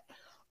cat.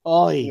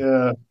 Oh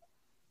yeah.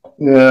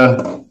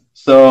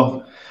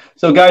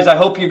 So guys, I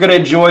hope you're going to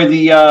enjoy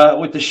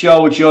the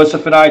show with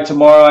Joseph and I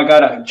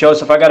tomorrow.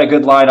 Joseph, I got a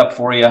good lineup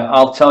for you.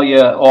 I'll tell you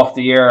off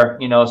the air,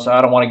 so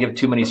I don't want to give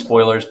too many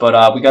spoilers, but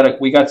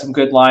we got some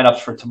good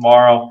lineups for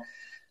tomorrow.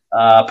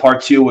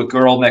 Part 2 with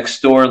Girl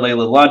Next Door,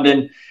 Layla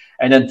London,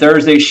 and then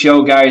Thursday's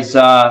show, guys.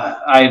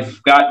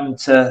 I've gotten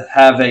to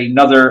have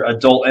another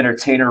adult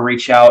entertainer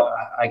reach out.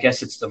 I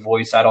guess it's The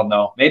Voice. I don't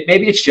know.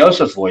 Maybe it's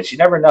Joseph's voice. You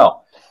never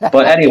know.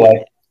 But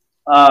anyway.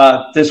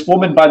 This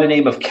woman by the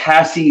name of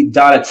Cassie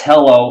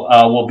Donatello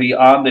will be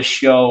on the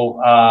show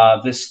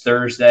this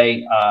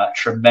Thursday.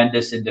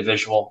 Tremendous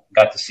individual.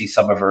 Got to see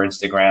some of her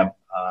Instagram.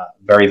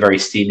 Very, very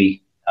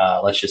steamy,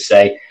 let's just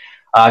say.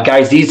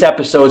 Guys, these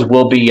episodes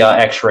will be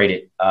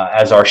X-rated,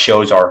 as our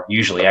shows are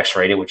usually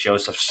X-rated, with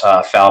Joseph's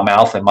foul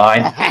mouth and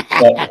mine.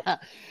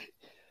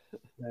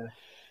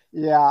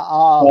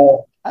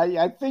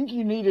 I think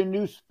you need a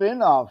new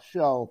spin-off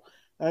show.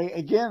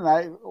 I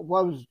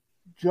was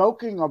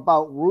joking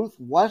about Ruth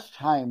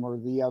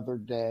Westheimer the other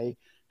day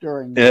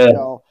during the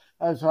show.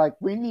 I was like,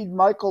 we need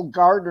Michael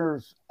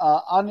Gardner's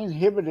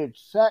uninhibited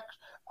sex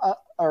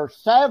or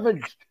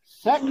savage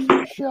sex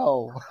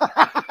show.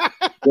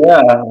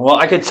 Yeah, well,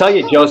 I could tell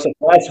you, Joseph,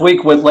 last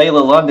week with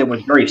Layla London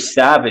was very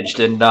savaged,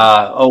 and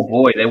oh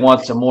boy, they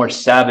want some more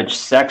savage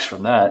sex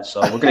from that.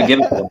 So we're gonna give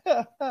it to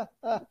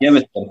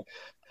them.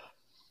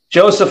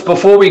 Joseph,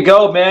 before we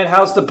go, man,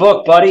 how's the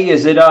book, buddy?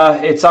 Is it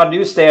it's on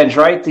newsstands,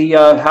 right? The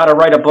How to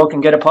Write a Book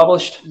and Get It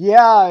Published?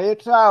 Yeah,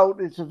 it's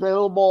out. It's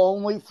available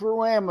only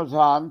through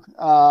Amazon,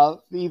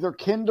 either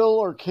Kindle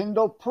or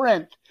Kindle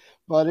print,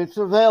 but it's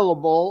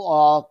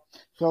available.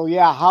 So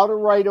yeah, How to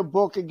Write a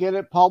Book and Get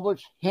It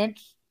Published,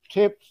 Hints,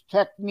 Tips,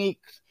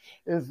 Techniques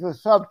is the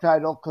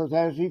subtitle, because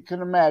as you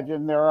can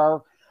imagine, there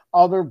are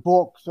other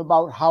books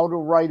about how to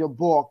write a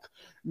book,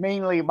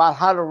 mainly about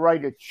how to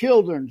write a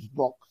children's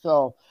book.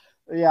 So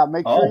yeah,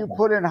 make sure you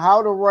put in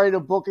How to Write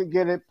a Book and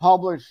Get It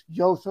Published,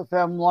 Joseph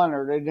M.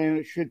 Leonard, and then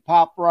it should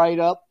pop right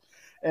up.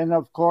 And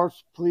of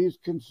course, please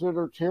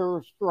consider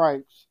Terror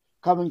Strikes,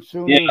 coming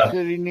soon to a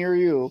city near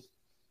you.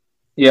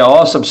 Yeah,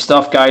 awesome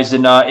stuff, guys.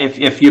 And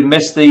if you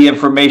missed the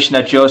information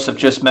that Joseph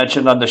just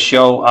mentioned on the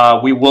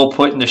show, we will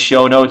put in the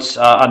show notes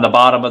on the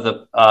bottom of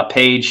the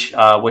page,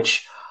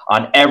 which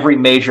on every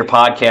major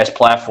podcast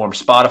platform,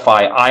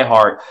 Spotify,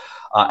 iHeart,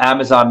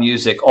 Amazon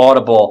Music,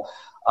 Audible.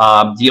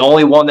 The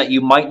only one that you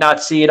might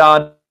not see it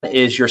on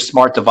is your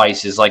smart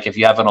devices. Like if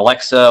you have an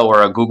Alexa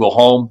or a Google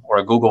Home or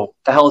a Google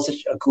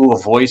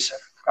Voice.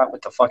 forgot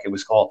what the fuck it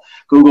was called.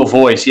 Google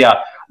Voice. Yeah.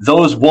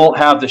 Those won't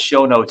have the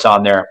show notes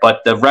on there,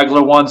 but the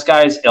regular ones,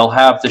 guys, it'll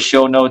have the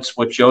show notes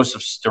with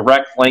Joseph's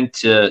direct link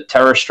to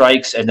Terror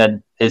Strikes and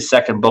then his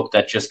second book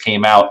that just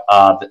came out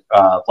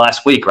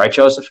last week, right,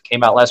 Joseph?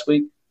 Came out last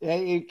week? Yeah,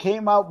 it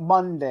came out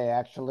Monday,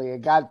 actually.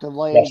 It got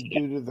delayed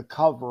due to the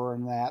cover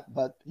and that.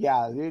 But,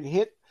 yeah,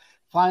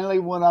 finally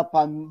went up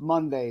on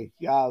Monday.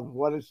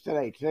 What is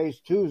today? Today's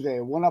Tuesday.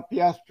 It went up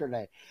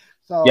yesterday.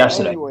 So,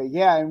 anyway,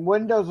 yeah, and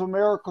when does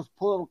America's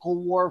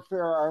Political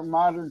Warfare, Our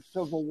Modern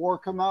Civil War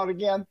come out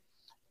again?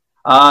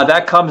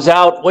 That comes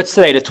out, what's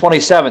today, the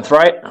 27th,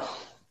 right?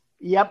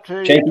 Yep,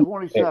 today the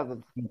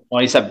 27th.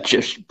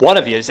 27th. One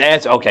of you is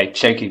answer. Okay,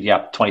 Shaky,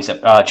 yeah,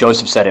 27th.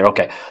 Joseph said it.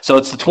 Okay, so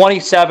it's the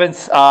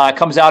 27th. It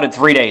comes out in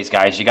 3 days,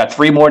 guys. You got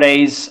 3 more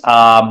days.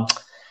 I've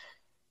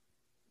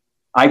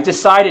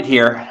decided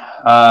here,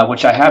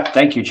 which I have.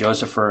 Thank you,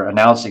 Joseph, for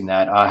announcing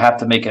that. I have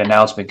to make an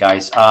announcement,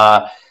 guys.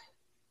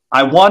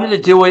 I wanted to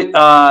do it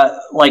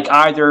like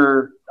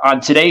either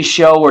on today's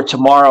show or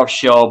tomorrow's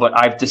show, but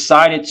I've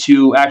decided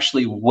to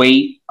actually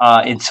wait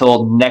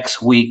until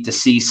next week to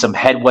see some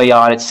headway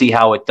on it, see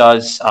how it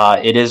does.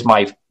 It is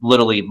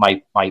literally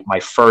my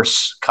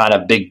first kind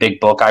of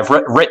big book. I've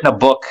written a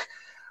book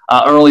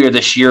earlier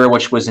this year,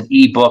 which was an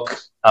ebook,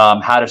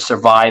 How to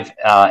Survive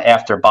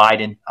After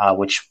Biden,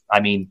 which, I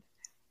mean,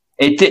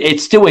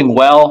 it's doing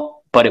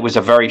well, but it was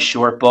a very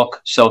short book.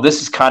 So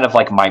this is kind of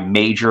like my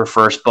major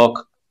first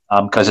book.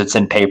 Because it's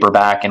in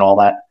paperback and all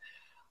that.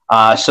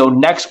 So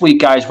next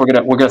week, guys, we're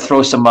gonna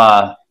throw some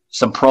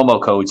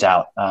promo codes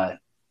out.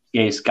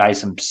 Yes, guys,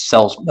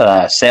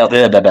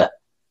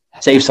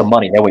 save some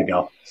money. There we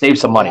go. Save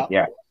some money.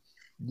 Yeah.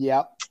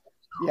 Yep.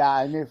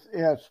 Yeah, and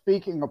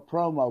speaking of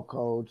promo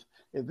codes,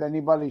 if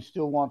anybody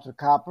still wants an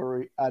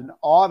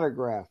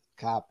autographed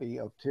copy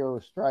of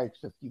Terror Strikes,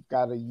 if you've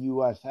got a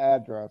U.S.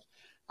 address,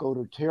 go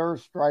to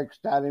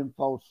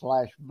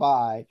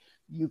terrorstrikes.info/buy.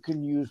 You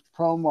can use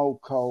promo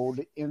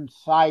code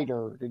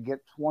INSIDER to get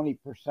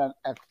 20%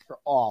 extra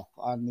off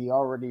on the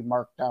already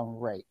marked down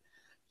rate.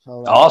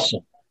 So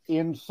awesome.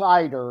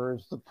 INSIDER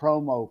is the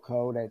promo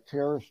code at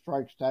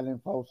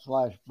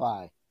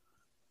terrorstrikes.info/buy.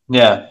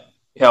 Yeah,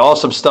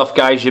 awesome stuff,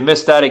 guys. You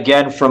missed that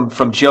again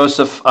from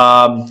Joseph.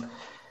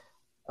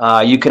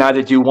 You can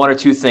either do one or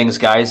two things,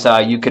 guys.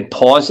 You can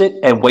pause it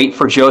and wait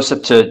for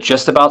Joseph to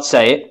just about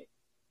say it,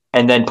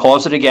 and then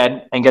pause it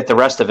again and get the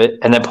rest of it,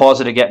 and then pause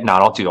it again. No,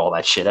 don't do all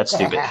that shit. That's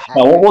stupid.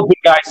 Now, what we'll do,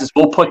 guys, is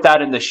we'll put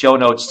that in the show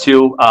notes,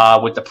 too,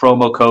 with the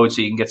promo code,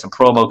 so you can get some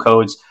promo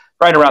codes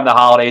right around the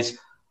holidays.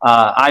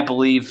 I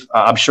believe,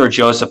 I'm sure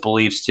Joseph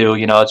believes, too,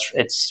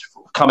 it's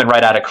coming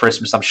right out of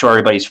Christmas. I'm sure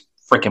everybody's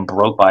freaking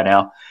broke by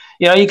now.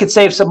 You could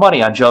save some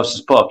money on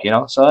Joseph's book,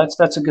 so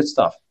that's a good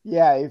stuff.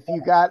 Yeah, if you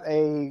got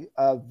a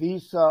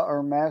Visa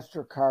or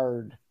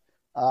MasterCard,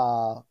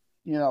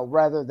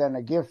 rather than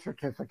a gift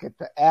certificate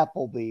to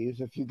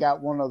Applebee's, if you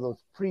got one of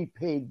those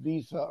prepaid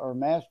Visa or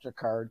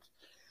MasterCards,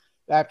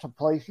 that's a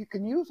place you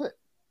can use it.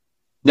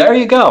 There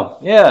you go.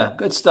 Yeah,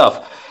 good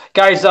stuff.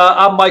 Guys,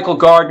 I'm Michael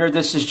Gardner.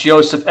 This is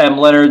Joseph M.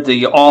 Leonard,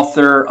 the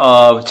author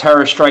of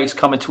Terror Strikes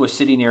Coming to a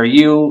City Near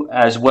You,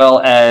 as well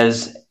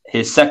as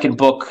his second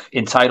book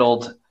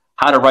entitled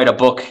How to Write a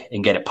Book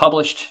and Get It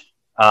Published.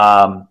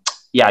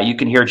 You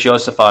can hear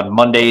Joseph on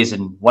Mondays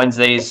and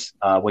Wednesdays,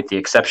 with the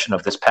exception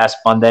of this past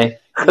Monday,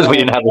 because we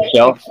didn't have the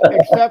show.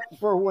 Except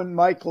for when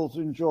Michael's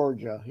in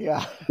Georgia.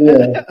 Yeah.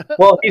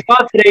 Well, he's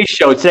on today's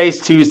show.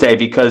 Today's Tuesday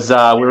because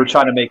we were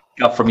trying to make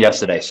up from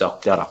yesterday. So,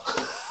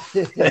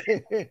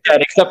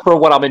 and except for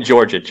when I'm in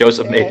Georgia,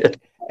 Joseph made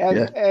it.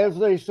 As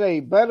they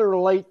say, better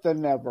late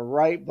than never,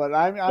 right? But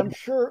I'm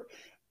sure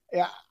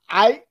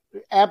I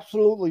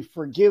absolutely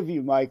forgive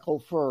you, Michael,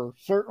 for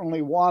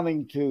certainly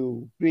wanting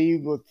to be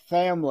with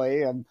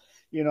family and,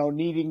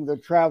 needing the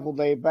travel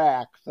day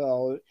back.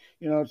 So,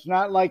 it's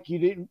not like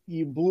you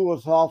blew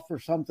us off for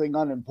something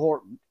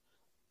unimportant.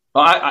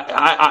 Well,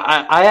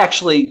 I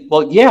actually,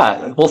 well,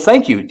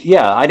 thank you.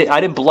 Yeah, I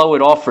didn't blow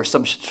it off for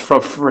some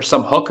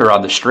hooker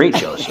on the street,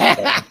 Joseph.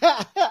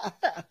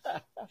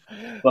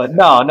 But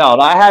no,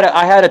 I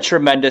had a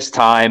tremendous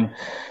time.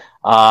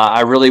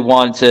 I really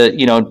wanted to,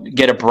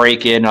 get a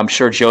break in. I'm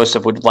sure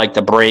Joseph would like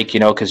the break,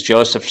 because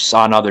Joseph's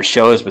on other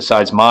shows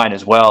besides mine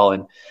as well.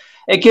 And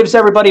it gives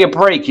everybody a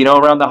break,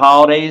 around the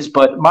holidays.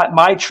 But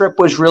my trip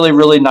was really,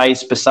 really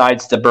nice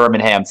besides the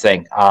Birmingham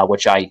thing,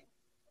 which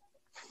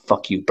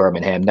fuck you,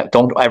 Birmingham.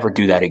 Don't ever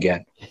do that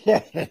again.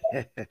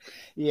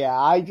 Yeah,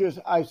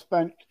 I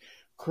spent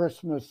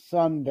Christmas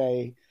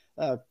Day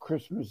at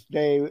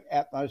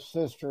my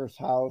sister's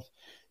house.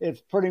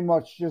 It's pretty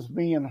much just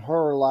me and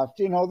her left.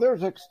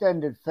 There's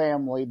extended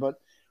family, but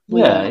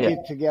we don't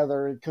get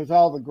together because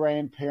all the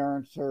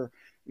grandparents are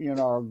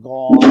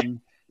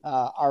gone.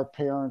 Our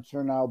parents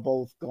are now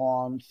both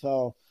gone.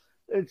 So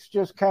it's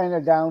just kind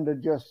of down to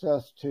just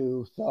us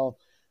two. So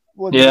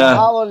when the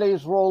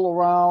holidays roll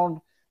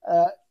around,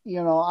 I'm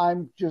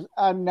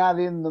not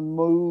in the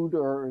mood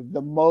or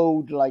the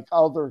mode like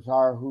others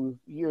are who,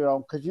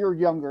 because you're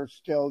younger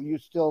still, you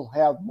still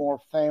have more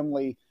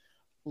family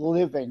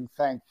living,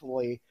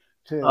 thankfully.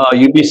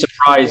 You'd be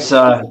surprised.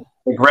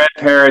 The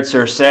grandparents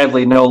are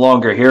sadly no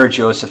longer here,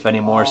 Joseph,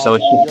 anymore. So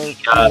it's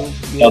just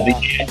the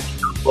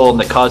uncle and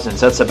the cousins.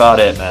 That's about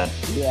it, man.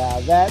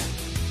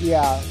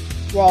 Yeah.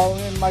 Well,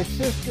 and my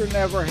sister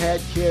never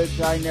had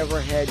kids. I never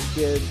had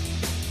kids.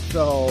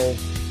 So,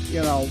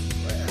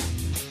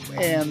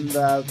 and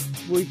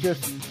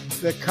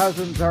the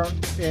cousins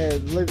aren't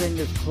living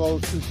as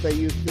close as they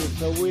used to.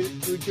 So we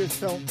just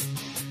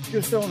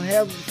don't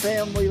have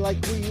family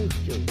like we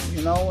used to,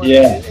 And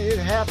it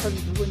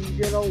happens when you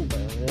get older.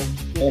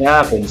 It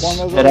happens. One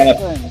of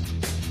those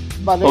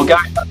things. But well,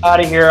 guys, I'm out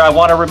of here. I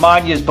want to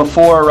remind you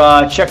before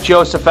check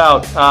Joseph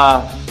out.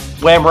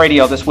 Wham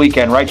Radio this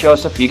weekend, right,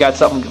 Joseph? You got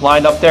something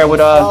lined up there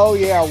with Oh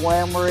yeah,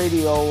 Wham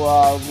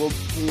Radio.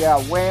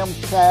 Wham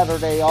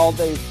Saturday, all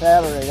day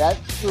Saturday. That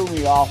threw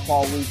me off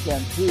all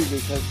weekend too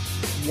because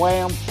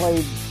Wham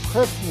played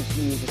Christmas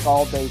music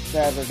all day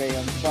Saturday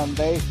and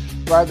Sunday,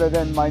 rather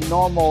than my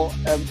normal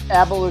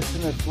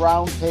abolitionist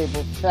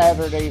roundtable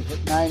Saturdays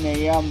at 9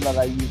 a.m. that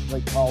I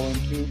usually call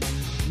into.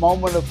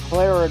 Moment of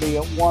Clarity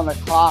at 1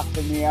 o'clock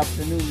in the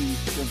afternoon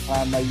Eastern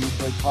time I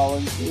usually call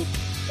into.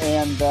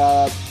 And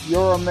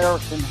Your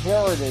American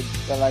Heritage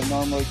that I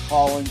normally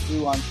call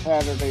into on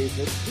Saturdays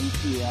at 2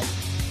 p.m.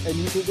 And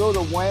you can go to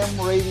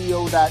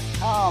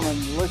whamradio.com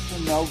and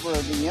listen over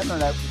the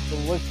internet with the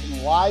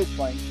Listen Live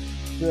link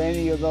to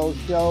any of those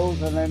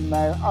shows. And then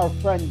our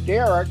friend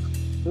Derek,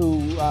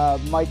 who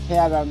Mike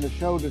had on the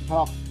show to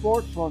talk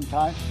sports one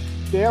time,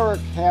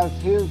 Derek has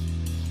his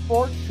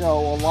sports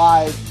show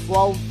live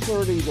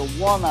 12:30 to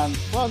 1 on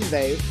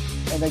Sunday.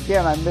 And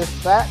again, I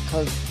missed that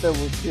because there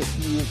was just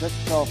music.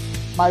 So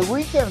my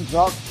weekends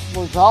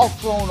was all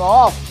thrown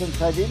off since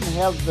I didn't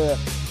have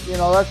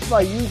that's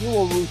my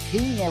usual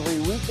routine every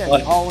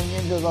weekend, calling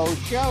into those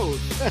shows.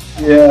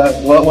 Yeah,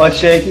 what,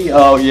 Shaky?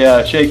 Oh,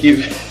 yeah,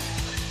 Shaky.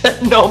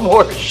 No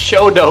more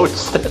show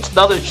notes. That's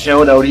another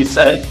show note, he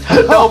said.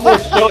 No more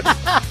show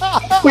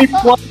notes.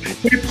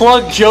 We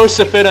plugged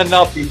Joseph in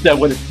enough, he said,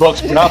 with his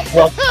books. We're not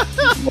plugged.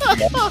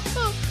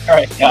 All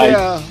right, guys.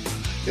 Yeah.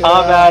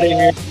 I'm out of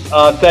here.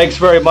 Thanks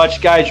very much,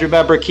 guys.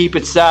 Remember, keep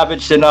it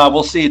savage, and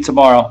we'll see you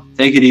tomorrow.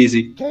 Take it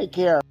easy. Take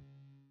care.